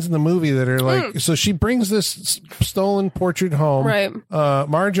scenes in the movie that are like, so she brings this stolen portrait home. Right.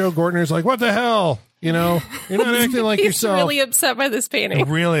 Marjo Gortner's like, what the hell? You know, you're not acting like He's yourself. really upset by this painting.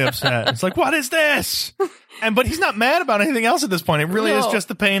 Really upset. It's like, what is this? But he's not mad about anything else at this point. It really is No. just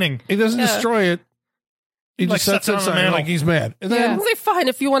the painting. He doesn't destroy it. He Like just sets it sets it on the aside mantle. like he's mad. And I then, was like, fine,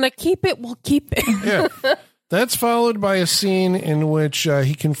 if you want to keep it, we'll keep it. yeah. That's followed by a scene in which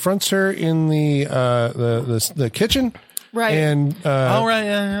he confronts her in the kitchen. Right. And Oh, right.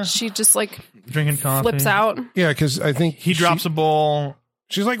 Yeah. She just like Drinking coffee. flips out. yeah, because I think He drops a bowl.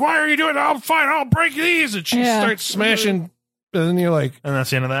 She's like, "Why are you doing it? I'm fine. I'll break these." And she starts smashing. And then you're like, And that's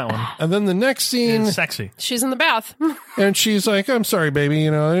the end of that one. and then the next scene, It's sexy. She's in the bath. and she's like, "I'm sorry, baby.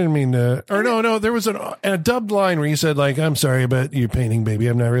 You know, I didn't mean to." Or no, there was a dubbed line where you said like, "I'm sorry about your painting, baby.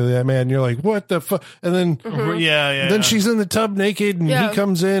 I'm not really that mad." And you're like, "What the fuck?" And then Yeah. then she's in the tub naked, and Yeah. he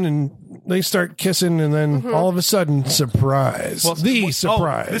comes in, and they start kissing, and then all of a sudden, surprise!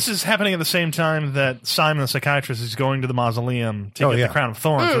 Surprise! This is happening at the same time that Simon the psychiatrist is going to the mausoleum to get the crown of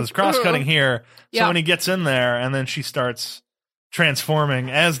thorns. So there's cross-cutting here. So Yeah. when he gets in there, and then she starts transforming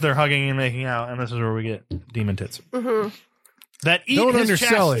as they're hugging and making out, and this is where we get demon tits. That eat Don't his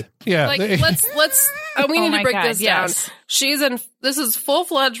undersell chest. it. Yeah, Like, they- let's we Oh need my to break God, this yes. down. This is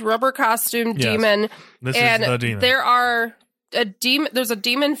full-fledged rubber costume Yes. demon. This and is the demon. there's a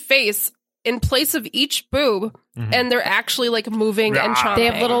demon face in place of each boob, and they're actually like moving and chomping. They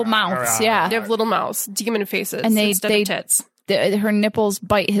have little mouths, yeah. They have little mouths, demon faces, And they- instead of tits. Her nipples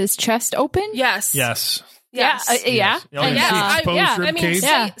bite his chest open. Yes. Yes. Yes. Yeah. Oh, And yeah. See exposed I rib mean,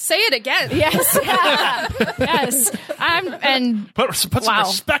 cage. say it again. Yes. Yeah. Yes. Put some Wow.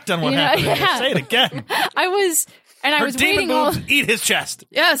 respect on what You know, happened. yeah. Say it again. I was Her waiting demon all. boobs eat his chest.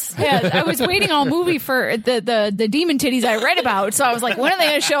 Yes. Yeah, I was waiting all movie for the demon titties I read about. So I was like, when are they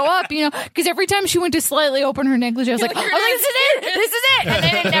going to show up? You know, because every time she went to slightly open her necklace, I was like, this is it, and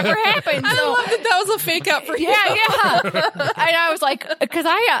then it never happened. I So love that was a fake out for you. yeah. And I was like, because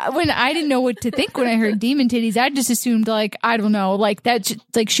when I didn't know what to think when I heard demon titties, I just assumed like, I don't know, like that,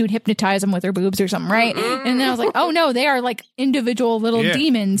 like she would hypnotize them with her boobs or something, right? And then I was like, oh no, they are like individual little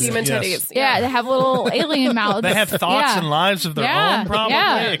demons. Demon Yes. titties. Yeah, they have little alien mouths. They have thoughts Yeah. and lives of their Yeah. own, probably.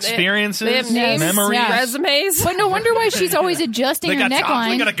 Yeah. Experiences, They have names, memories. Yeah. resumes. But no wonder why she's always adjusting They her got jobs neckline.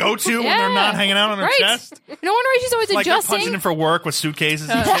 they got to go to when they're Yeah. not hanging out on their Right. chest. No wonder why she's always Like they're adjusting. punching in for work with suitcases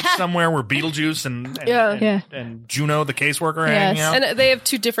and shit somewhere where Beetlejuice and Yeah. and Juno, the caseworker, are Yes. hanging out. And they have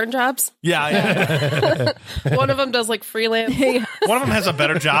two different jobs. Yeah. One of them does like freelance. One of them has a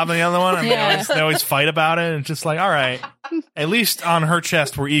better job than the other one, and Yeah. they always fight about it. And it's just like, all right, at least on her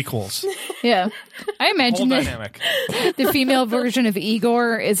chest we're equals. Yeah. I Whole imagine that dynamic. the female version of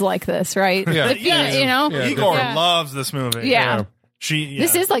Igor is like this, right? Yeah. The you know? Yeah. Igor Yeah. loves this movie. Yeah. She.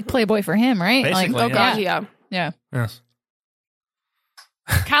 This is like Playboy for him, right? Basically, like, Oh God, yeah. yeah. Yes.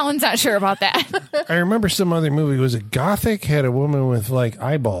 Colin's not sure about that. I remember some other movie. Was it Gothic? Had a woman with like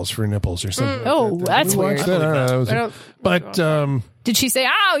eyeballs for nipples or something. Oh, like that. that's Did we watch weird. that? I don't know. That was- I don't- but Did she say,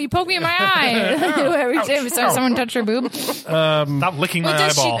 "Ow, you poked me in my eye"? Every time someone touched her boob. Stop licking my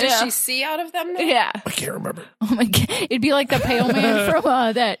Does eyeball. she see out of them? Though? Yeah. I can't remember. Oh my god, it'd be like the pale man from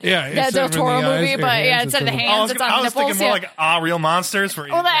that Yeah, that instead Del of in Toro the eyes, movie, or but yeah, hands, instead of the it's in I hands, was, it's on I the was nipples. thinking more Yeah. like Real Monsters. Where Oh,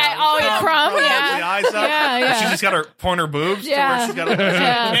 crumb, yeah. The eyes up. Yeah, yeah. She's just got her pointer boobs. Yeah. To where she's got her,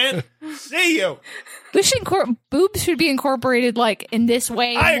 Yeah. can't see you. We should boobs should be incorporated like in this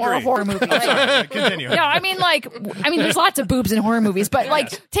way I in more agree. horror movies. Like, Continue. no, I mean there's lots of boobs in horror movies, but like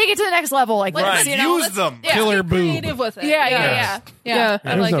take it to the next level, like Right. this, you know? Use them. Yeah. Killer boob. Creative with it. Yeah. I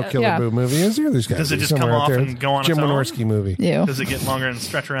There's like no it. killer Yeah. boob movie, is there? There's got Does to it be just come somewhere out off there. and go on Jim its own? Wynorski movie. Ew. Does it get longer and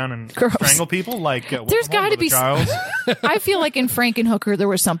stretch around and Gross. strangle people? Like There's got to be. Giles? I feel like in Frankenhooker there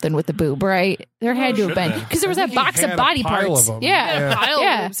was something with the boob, right? There had to have been been. because there was that box had of a body pile parts. of them. Yeah, Pile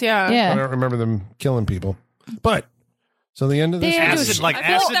yeah, boobs, yeah. I yeah. don't remember them killing people. But so the end of this They had to Acid, have- like I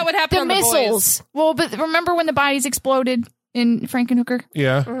feel acid. that would happen The on The Boys. missiles. Well, but remember when the bodies exploded? in Frankenhooker?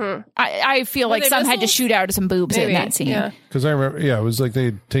 Yeah. I feel like they some had to missiles? shoot out some boobs in Maybe. that scene. Yeah. Because I remember, it was like they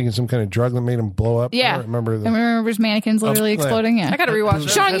had taken some kind of drug that made them blow up. Yeah. I don't remember. I remember his mannequins literally exploding. Yeah. I gotta rewatch it.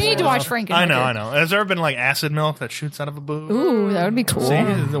 Sean, you need to watch Frankenhooker. I know. Has there ever been like acid milk that shoots out of a boob? Ooh, that would be cool. See,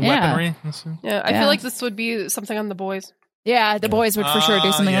 the Yeah. weaponry. Yeah, I feel like this would be something on The Boys. Yeah, the boys would for sure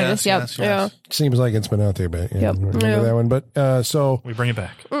do something like this. Yep. Yeah. Seems like it's been out there, but Yep. remember Yeah. that one. But so We bring it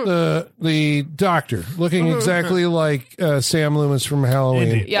back. the doctor, looking exactly like Sam Loomis from Halloween,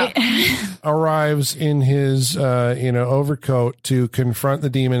 Indeed. Yeah. arrives in his overcoat to confront the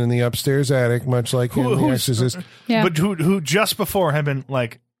demon in the upstairs attic, much like in The Exorcist. Yeah. But who just before had been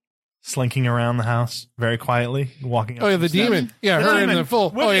like slinking around the house very quietly, walking up. Oh yeah, the demon. Yeah, The her in demon. the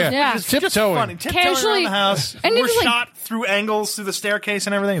full. Which Oh yeah, Yeah. is just tiptoeing. funny. Tiptoeing Casually- around the house. and We're it's like- shot through angles through the staircase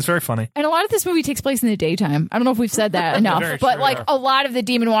and everything. It's very funny. And a lot of this movie takes place in the daytime. I don't know if we've said that enough, Very but true, like yeah. a lot of the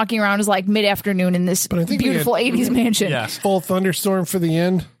demon walking around is like mid-afternoon in this I think we beautiful had- 80s mansion. Yes. Full thunderstorm for the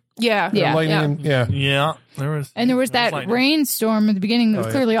end. Yeah. Yeah. Lightning. Yeah. And, Yeah. There was. And there was that lightning. rainstorm at the beginning that was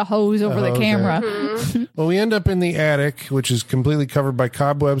clearly a hose over the hose, camera. Well, we end up in the attic, which is completely covered by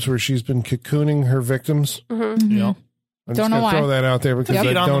cobwebs, where she's been cocooning her victims. Yeah. I'm Don't just know gonna why. throw that out there because Yep. I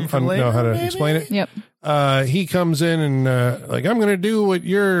Feed on them don't for know later, how to maybe? explain it. Yep. He comes in and like, I'm going to do what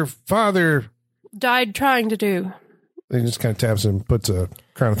your father. Died trying to do. He just kind of taps and puts a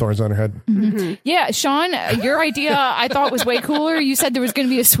crown of thorns on her head. Yeah, Sean, your idea I thought was way cooler. You said there was going to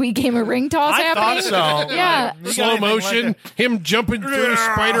be a sweet game of ring toss I happening. thought so. Yeah. You got Slow anything motion, like him jumping through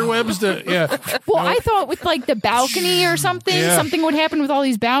spider webs. Yeah, Well, I thought with like the balcony or something, Yeah. something would happen with all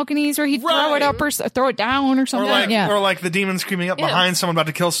these balconies, or he'd throw Right. it up or throw it down or Or something. like, yeah. or like the demon screaming up behind someone about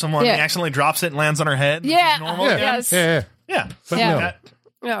to kill someone. Yeah. And he accidentally drops it and lands on her head. Yeah. Normal yeah, again. Yes. yeah. Yeah. But Yeah. that-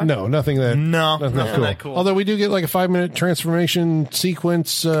 Yeah. No, nothing that. No, nothing nothing that that cool. Although we do get like a 5-minute transformation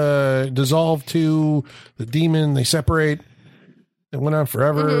sequence, dissolve to the demon. They separate. It went on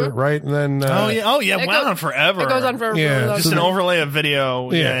forever, right? And then oh yeah, it went on forever. It goes on for a Yeah. really long Just So an the- overlay of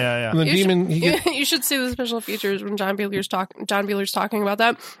video. Yeah. And the You demon, he gets, You should see the special features when John Beeler's talking about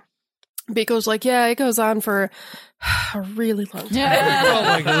that. Beako's like, yeah, it goes on for a really long time. Yeah. felt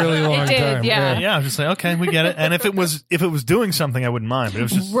like a really long did, time. yeah. Yeah, I was just like, okay, we get it. And if it was doing something, I wouldn't mind. But it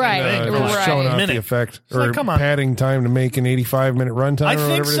was just Right. Just Right. showing off Minute. the effect It's or like, come on. padding time to make an 85-minute runtime. I or think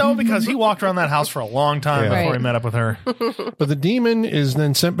whatever it so is. because he walked around that house for a long time Yeah. before Right. he met up with her. But the demon is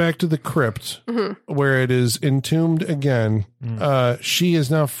then sent back to the crypt where it is entombed again. She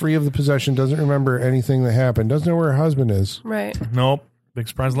is now free of the possession, doesn't remember anything that happened, doesn't know where her husband is. Right. Nope. Big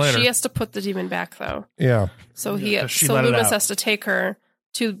surprise later. She has to put the demon back, though. Yeah. So 'cause she so let it Loomis out. has to take her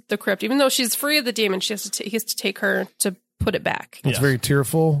to the crypt, even though she's free of the demon. He has to take her to put it back. It's very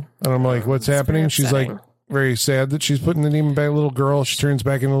tearful. And I'm like, what's happening? very She's like upsetting. very sad that she's putting the demon back. Little girl. She turns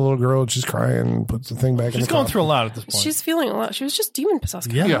back into a little girl. And she's crying and puts the thing back in She's the going coffin. through a lot at this point. She's feeling a lot. She was just demon possessed.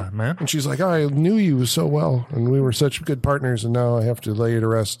 yeah, man. And she's like, I knew you so well, and we were such good partners, and now I have to lay you to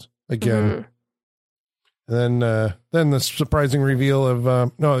rest again. And then the surprising reveal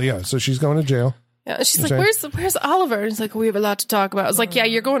of so she's going to jail. Yeah, and she's like, Okay. "Where's Oliver?" And he's like, "We have a lot to talk about." I was like, "Yeah,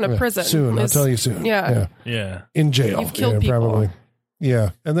 you're going to prison Soon, I'll It's- tell you soon. Yeah. Yeah. In jail. You've killed yeah, people. probably.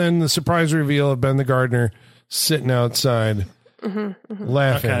 Yeah. And then the surprise reveal of Ben the gardener sitting outside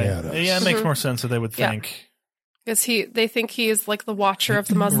laughing Okay. at us. Yeah, it makes more sense that they would Yeah. think. Because they think he is like the watcher of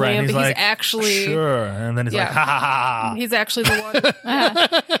the Right. mausoleum, He's but like, he's actually sure. And then he's Yeah. like, ha ha ha. he's actually the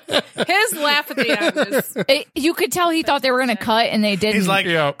one. His laugh at the end is You could tell he thought they were going to cut, and they didn't. He's like,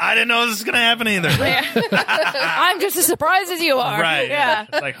 Yeah. I didn't know this was going to happen either. I'm just as surprised as you are. Right. Yeah.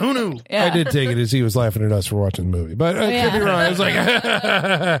 It's like, who knew? Yeah. I did take it as he was laughing at us for watching the movie, but I could be wrong. I was like,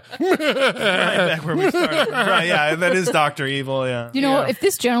 Right back where we started. Right, yeah, that is Dr. Evil, yeah. You know, if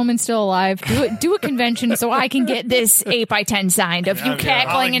this gentleman's still alive, do a convention so I can get this 8x10 signed of you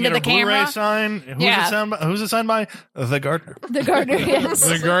cackling into the camera. Sign. Yeah. Who's it signed by? The gardener. The gardener, yes.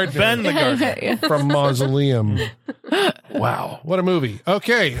 the gardener. Ben the gardener. From Mausoleum. Wow, what a movie.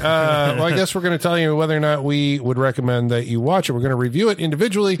 Okay, well, I guess we're going to tell you whether or not we would recommend that you watch it. We're going to review it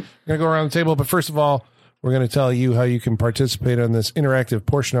individually. We're going to go around the table, but first of all, we're going to tell you how you can participate on this interactive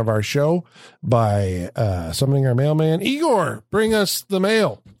portion of our show by summoning our mailman. Igor, bring us the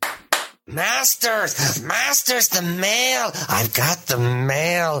mail. Masters, the mail. I've got the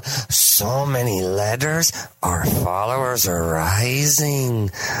mail. So many letters. Our followers are rising.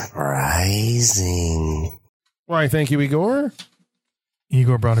 Why, thank you, Igor.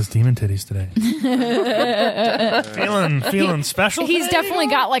 Igor brought his demon titties today. feeling special. He's today, definitely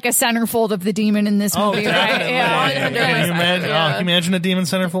Igor? got like a centerfold of the demon in this movie, right? Definitely. Yeah. Can you imagine? Yeah. Can you imagine a demon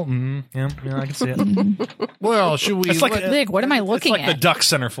centerfold? Yeah, I can see it. Well, should we? It's like Like, what am I looking it's like at? the duck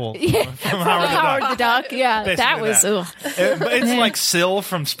centerfold From Howard the Duck. Howard the Duck. Yeah, Basically that was. that. Ugh. But it's like Syl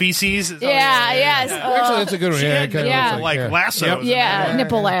from Species. Yeah. Yes. Actually, that's a good one. She Yeah, had it kinda yeah. looks like yeah. lassos. Yeah,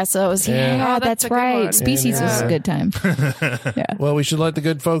 nipple lassos. Yeah, Oh, that's that's a good right. one. Species was a good time. Well, we should let the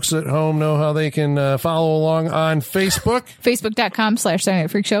good folks at home know how they can follow along on Facebook, Facebook.com/Saturday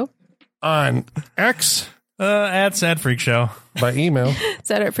Night Freak Show. on X, At Sad Freak Show. by email,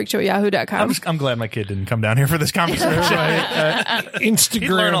 SaturdayFreakShow@yahoo.com. I'm glad my kid didn't come down here for this conversation. Instagram, He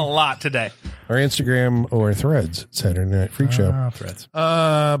learned a lot today. or Instagram or Threads, Saturday Night Freak Show. Threads.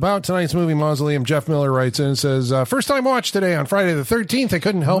 About tonight's movie, Mausoleum, Jeff Miller writes in and says, first time watch today on Friday the 13th. I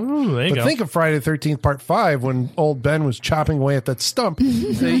couldn't help there you but go. think of Friday the 13th, part 5, when old Ben was chopping away at that stump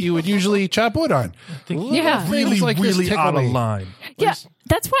that you would usually chop wood on. Yeah. Things like this tickle out of me. line. Yeah,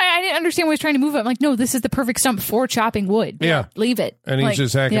 that's why I didn't understand why he was trying to move it. I'm like, no, this is the perfect stump for chopping wood. Yeah. Leave it. And he's Like,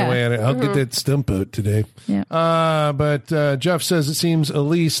 just hacking yeah. away at it. I'll get that stump out today. Yeah. But Jeff says it seems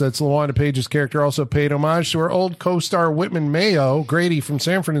Elise, that's LaWanda Page's character, also paid homage to her old co-star Whitman Mayo, Grady from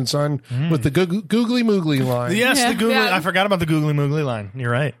Sanford and Son, with the googly moogly line. Yes, Yeah. the googly. Yeah. I forgot about the googly moogly line.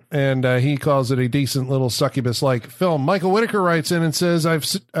 You're right. And he calls it a decent little succubus-like film. Michael Whitaker writes in and says, I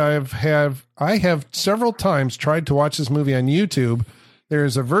have several times tried to watch this movie on YouTube.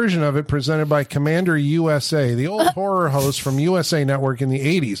 There's a version of it presented by Commander USA, the old horror host from USA Network in the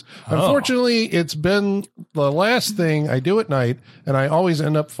 80s. Unfortunately, it's been the last thing I do at night, and I always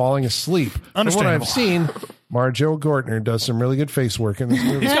end up falling asleep. From what Understandable. I've seen, Marjo Gortner does some really good face work in this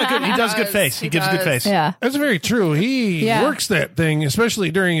movie. He's got good. He does good face. He gives good does. face. Yeah. That's very true. He Yeah. works that thing, especially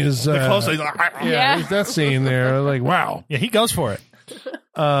during his Close. He's Yeah. his death scene there. Like, wow. Yeah, he goes for it.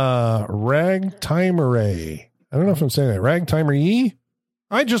 Ragtimer. I don't know if I'm saying that. Ragtimer Yee?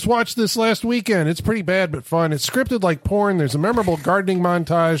 I just watched this last weekend. It's pretty bad but fun. It's scripted like porn. There's a memorable gardening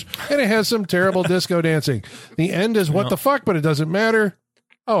montage, and it has some terrible disco dancing. The end is what the fuck, but it doesn't matter.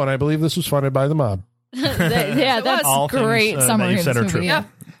 Oh, and I believe this was funded by the mob. Yeah, that's All things, great that summary you of said this are movie. true. Yeah.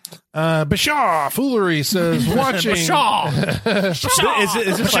 Bashaw Foolery says, watching. Is this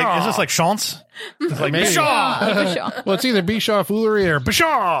like Chance? It's like Maybe. Bashaw. Well, it's either Bishaw Foolery or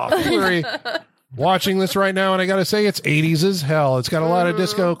Bashaw Foolery. Watching this right now, and I got to say, it's 80s as hell. It's got a lot of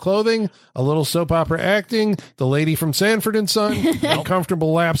disco clothing, a little soap opera acting, the lady from Sanford and Son,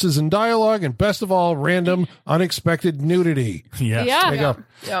 uncomfortable lapses in dialogue, and best of all, random, unexpected nudity. Yes. Yeah. There you go.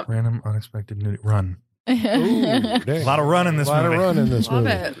 Yep. Random, unexpected nudity. Run. Ooh, dang. A lot of run in this A lot movie. of run in this Love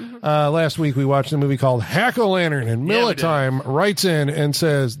movie. it. Last week we watched a movie called Hack-O-Lantern, and Yeah, we Militime writes in and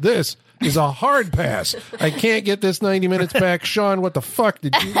says, this is a hard pass. I can't get this 90 minutes back. Sean, what the fuck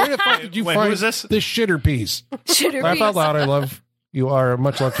did you, where the fuck did you Wait, who find is this? shitter piece? Shitter Laugh out piece. loud. I love you are.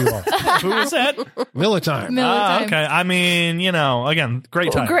 Much love to you all. Who is that? Militime. Militime. Okay. I mean, again,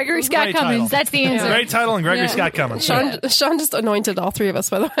 great title. Gregory Scott Great Cummins. title. That's the answer. Great title and Gregory Yeah. Scott Cummins. Sean just anointed all three of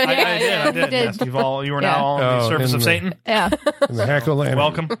us, by the way. I did. he did. Yes, you were Yeah. now on the Oh, surface in of the- Satan. Yeah. And the Hack-O-Lantern.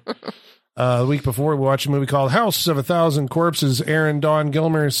 Welcome. The week before, we watched a movie called House of a Thousand Corpses. Aaron Dawn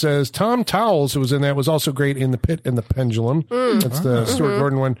Gilmer says Tom Towles, who was in that, was also great in The Pit and the Pendulum. That's the Stuart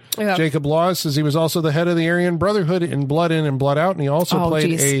Gordon one. Yeah. Jacob Laws says he was also the head of the Aryan Brotherhood in Blood In and Blood Out, and he also Oh, played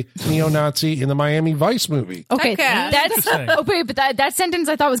geez. a neo-Nazi in the Miami Vice movie. Okay. Heck yeah. That's Interesting. okay, but that sentence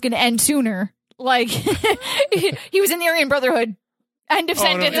I thought was going to end sooner. Like he was in the Aryan Brotherhood. End of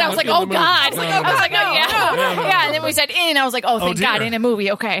sentence. no, I was like, in the oh movie. God. No, I was like, oh yeah. Yeah. And then we said in. I was like, oh, thank dear. God, in a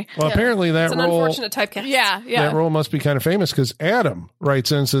movie. Okay. Well, apparently that It's an role... unfortunate typecast. Yeah. That Yeah. role must be kind of famous because Adam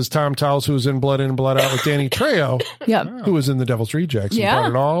writes in and says Tom Towles, who was in Blood In and Blood Out with Danny Trejo, Yep. who was in The Devil's Rejects. Yeah.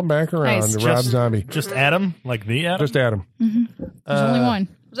 And brought it all back around Nice. to Rob Just- Zombie. Just Adam, like the Adam. Just Adam. There's only one.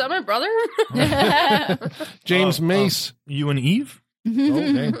 Was that my brother? James Mace. You and Eve.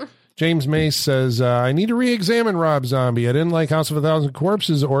 Okay. James Mace says, I need to re-examine Rob Zombie. I didn't like House of a Thousand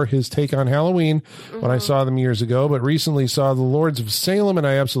Corpses or his take on Halloween when I saw them years ago, but recently saw The Lords of Salem, and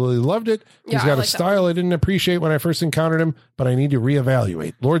I absolutely loved it. He's Yeah, I got a like that style I didn't appreciate when I first encountered him, but I need to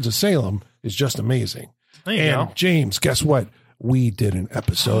reevaluate. Lords of Salem is just amazing. There you And go. James, guess what? We did an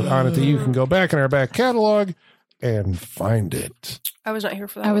episode on it that you can go back in our back catalog and find it. I was not here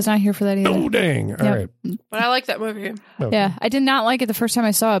for that. I was not here for that either. Oh, dang. All right. but I like that movie. Yeah. I did not like it the first time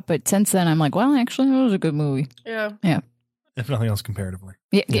I saw it, but since then I'm like, well, actually, it was a good movie. Yeah. Yeah. If nothing else, comparatively.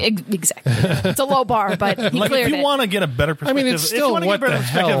 Yeah, exactly. It's a low bar, but he Like, cleared if you it. want to get a better perspective, mean, it's if you still wanna get what a better the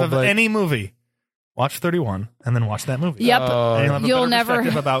perspective hell, of but- any movie, watch 31, and then watch that movie. Yep. And You'll have a better never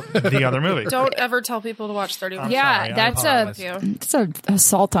perspective about the other movie. Don't ever tell people to watch 31. Yeah, sorry, that's a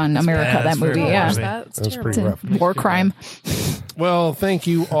assault on America. bad. That It's movie. very Yeah, bad. That's pretty it's rough. a war crime. Well, thank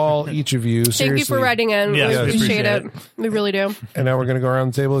you all, each of you. Thank you for writing in. Yes, we we appreciate appreciate it. We really do. And now we're going to go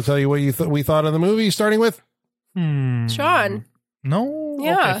around the table to tell you what we thought of the movie, starting with Sean. No.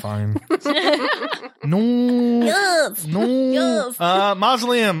 Yeah. Okay, fine. No.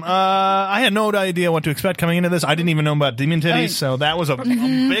 Mausoleum. I had no idea what to expect coming into this. I didn't even know about demon titties, so that was a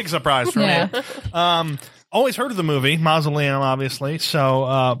big surprise for me. Always heard of the movie Mausoleum, obviously.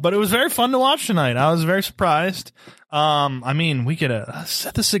 So, but it was very fun to watch tonight. I was very surprised. I mean, we get this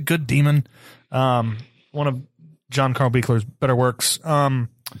is a good demon. One of John Carl Buechler's better works. Marjorie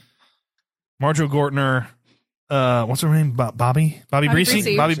Gortner. What's her name? Bobby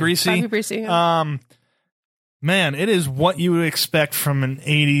Breesy. Bobby Breesy. Yeah. Man, it is what you would expect from an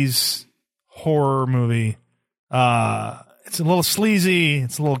 80s horror movie. It's a little sleazy.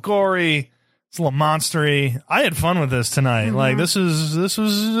 It's a little gory. It's a little monstery. I had fun with this tonight. Like this was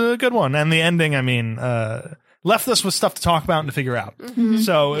a good one. And the ending, I mean, left us with stuff to talk about and to figure out.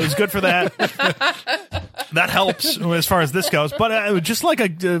 So it was good for that. That helps as far as this goes. But it was just like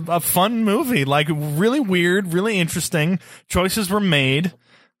a fun movie, like really weird, really interesting. Choices were made.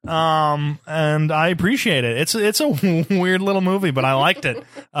 And I appreciate it. It's a weird little movie, but I liked it.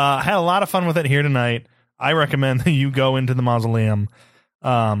 I had a lot of fun with it here tonight. I recommend that you go into the Mausoleum.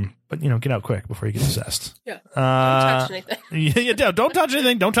 But get out quick before you get possessed. Yeah. Don't touch anything. Don't touch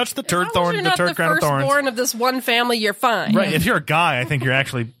anything. Don't touch the turd thorn. You're not the firstborn of this one family. You're fine. Right. If you're a guy, I think you're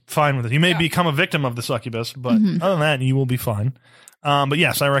actually fine with it. You may become a victim of the succubus, but other than that, you will be fine. But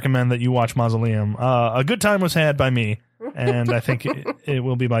yes, I recommend that you watch Mausoleum. A good time was had by me, and I think it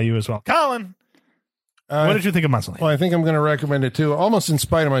will be by you as well. Colin, what did you think of Mausoleum? Well, I think I'm going to recommend it too, almost in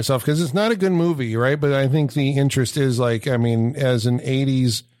spite of myself, because it's not a good movie, right? But I think the interest is as an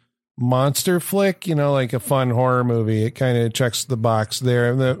 80s monster flick, like a fun horror movie, it kind of checks the box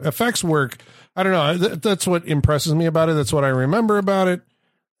there. And the effects work. I don't know. That's what impresses me about it. That's what I remember about it.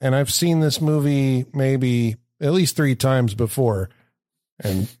 And I've seen this movie maybe at least 3 times before.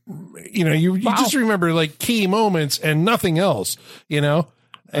 And, you just remember like key moments and nothing else,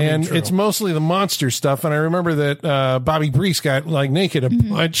 And it's mostly the monster stuff. And I remember that Bobby Breese got like naked a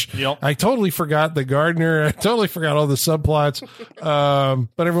bunch. Yep. I totally forgot the gardener. I totally forgot all the subplots.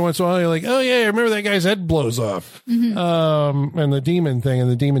 But every once in a while, you're like, oh, yeah, I remember that guy's head blows off. And the demon thing and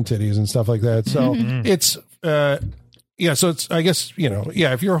the demon titties and stuff like that. So it's, so it's, I guess,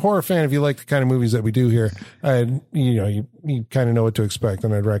 if you're a horror fan, if you like the kind of movies that we do here, you kind of know what to expect,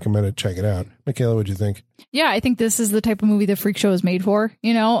 and I'd recommend it. Check it out. Michaela, what'd you think? Yeah, I think this is the type of movie the Freak Show is made for.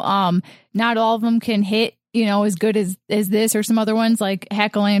 Not all of them can hit, as good as this or some other ones like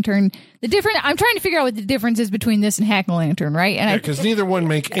Hack-O-Lantern. I'm trying to figure out what the difference is between this and Hack-O-Lantern, right? And because neither one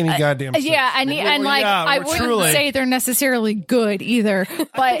make any goddamn sense. Yeah, I wouldn't say they're necessarily good either,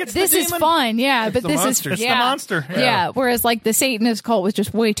 but this is fun. Yeah, but this is the monster. Yeah. Whereas like the Satanist cult was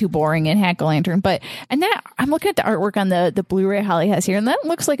just way too boring in Hack-O-Lantern. And that I'm looking at the artwork on the Blu-ray Holly has here, and that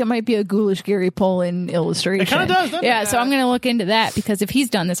looks like it might be a Ghoulish Gary Pullen illustration. It kind of does, doesn't it? Yeah, so I'm going to look into that, because if he's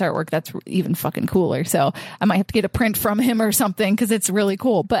done this artwork, that's even fucking cooler. So I might have to get a print from him or something, because it's really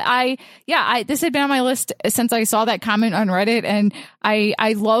cool. But this had been on my list since I saw that comment on Reddit, and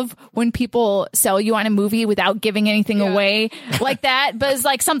I love when people sell you on a movie without giving anything away like that. But it's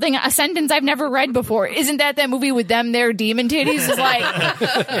like a sentence I've never read before. Isn't that movie with them, their demon titties? Is like,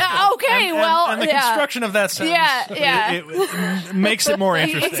 okay, and the construction of that sentence, it makes it more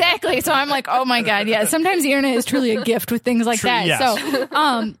interesting. Exactly. So I'm like, oh my God, yeah. Sometimes the internet is truly a gift with things like that. Yes.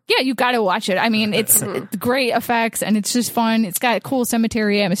 So, you got to watch it. I mean, it's great effects, and it's just fun. It's got a cool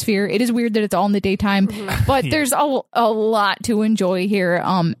cemetery atmosphere. It is weird that it's all in the daytime, but there's a lot to enjoy here.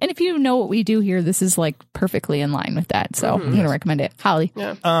 And if you know what we do here, this is like perfectly in line with that. So I'm going to recommend it. Holly.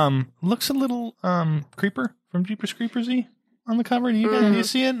 Yeah. Looks a little Creeper from Jeepers Creepers-y on the cover. Do you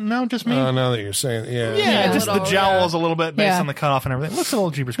see it? No, just me? Now that you're saying it, yeah, just the jowls a little bit based on the cutoff and everything. It looks a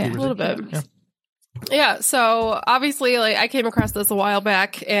little Jeepers Creepers-y. A little bit. Yeah, so obviously, I came across this a while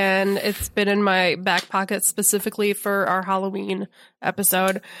back, and it's been in my back pocket specifically for our Halloween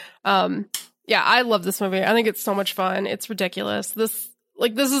episode. I love this movie. I think it's so much fun. It's ridiculous. This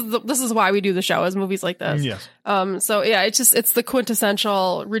like this is why we do the show, is movies like this. Yes. So yeah, it's the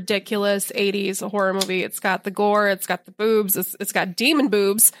quintessential ridiculous 80s horror movie. It's got the gore, it's got the boobs, it's got demon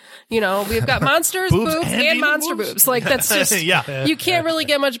boobs. You know, we've got monsters, boobs, and monster boobs. Like that's just you can't really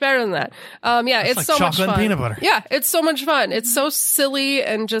get much better than that. Yeah, it's like so much chocolate fun. and peanut butter. Yeah, it's so much fun. It's so silly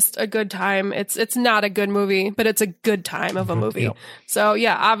and just a good time. It's not a good movie, but it's a good time of a movie. Yep. So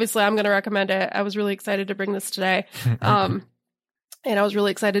yeah, obviously I'm going to recommend it. I was really excited to bring this today. And I was really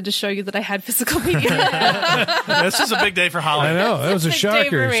excited to show you that I had physical media. This is a big day for Holly. I know, that was a Big day for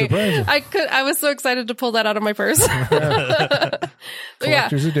shocker. me. Surprising. I was so excited to pull that out of my purse.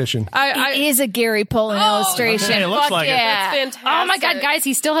 Collector's edition. It is a Gary Pullen illustration. okay, it looks Fuck like it. yeah. That's fantastic. Oh my God, guys,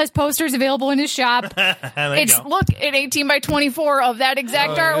 he still has posters available in his shop. It's look an 18 by 24 of that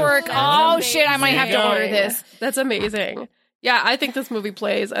exact artwork. Oh shit, I might have to order this. That's amazing. Yeah, I think this movie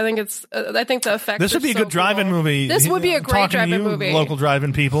plays. I think I think the effects. This would be a good drive-in movie. This would be a great Talking drive-in to you, movie. Local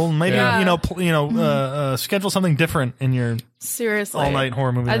drive-in people, maybe Yeah. schedule something different in your Seriously all-night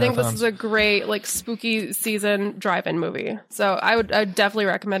horror movie. I think this marathons. is a great like spooky season drive-in movie. So I would definitely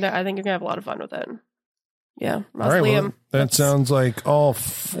recommend it. I think you're gonna have a lot of fun with it. Yeah, All right, Mausoleum. well, that sounds like all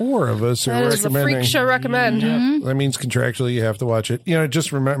four of us are That is a recommending. freak show recommend. That means contractually you have to watch it. You know,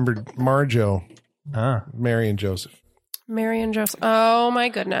 just remembered Marjo, Mary and Joseph. Mary and Joseph. Oh my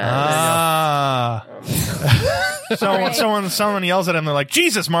goodness. Someone yells at him. They're like,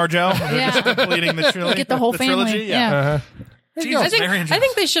 "Jesus, Marjo!" And they're just completing the trilogy. Get the whole family. trilogy. Yeah. Jesus, Mary and I think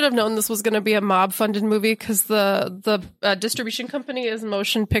Joseph. they should have known this was going to be a mob-funded movie because the distribution company is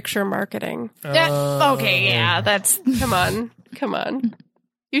Motion Picture Marketing. Okay, yeah, that's Come on.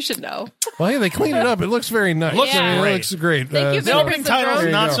 You should know. Well, hey, they cleaned it up. It looks very nice. Looks I mean, great. It looks great. Thank you, The opening titles There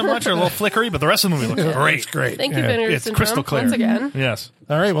you not go. so much, are a little flickery, but the rest of the movie looks great. It's great. Thank you, Yeah. Vinegar It's Syndrome, crystal clear. once again. Yes.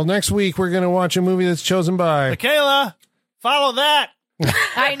 All right. Well, next week we're going to watch a movie that's chosen by. Michaela, follow that.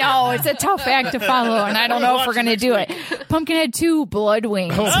 I know it's a tough act to follow, and I don't know if we're gonna do it. Pumpkinhead 2 Blood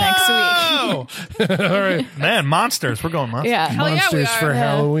Wings next Oh, All right. man, monsters. We're going week. monsters. Yeah, Hell yeah, we Monsters are. for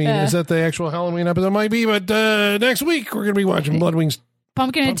Halloween. Yeah. Is that the actual Halloween episode? Might be, but next week we're going to be watching Blood Wings.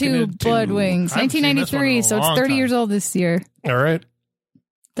 Pumpkinhead 2 Pumpkinhead 2. Blood Wings, I haven't seen this one in 1993. a So it's long 30 time. years old this year. All right.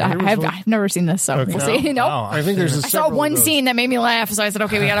 I've never seen this, so Okay. we'll see. Nope. Wow. I think there's a I saw one scene that made me laugh, so I said,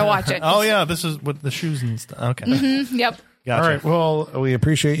 "Okay, we gotta watch it." Oh yeah, this is with the shoes and stuff. Okay, Yep. gotcha. All right. Well, we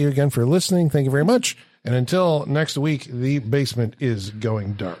appreciate you again for listening. Thank you very much. And until next week, the basement is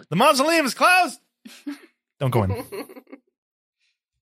going dark. The mausoleum is closed. Don't go in.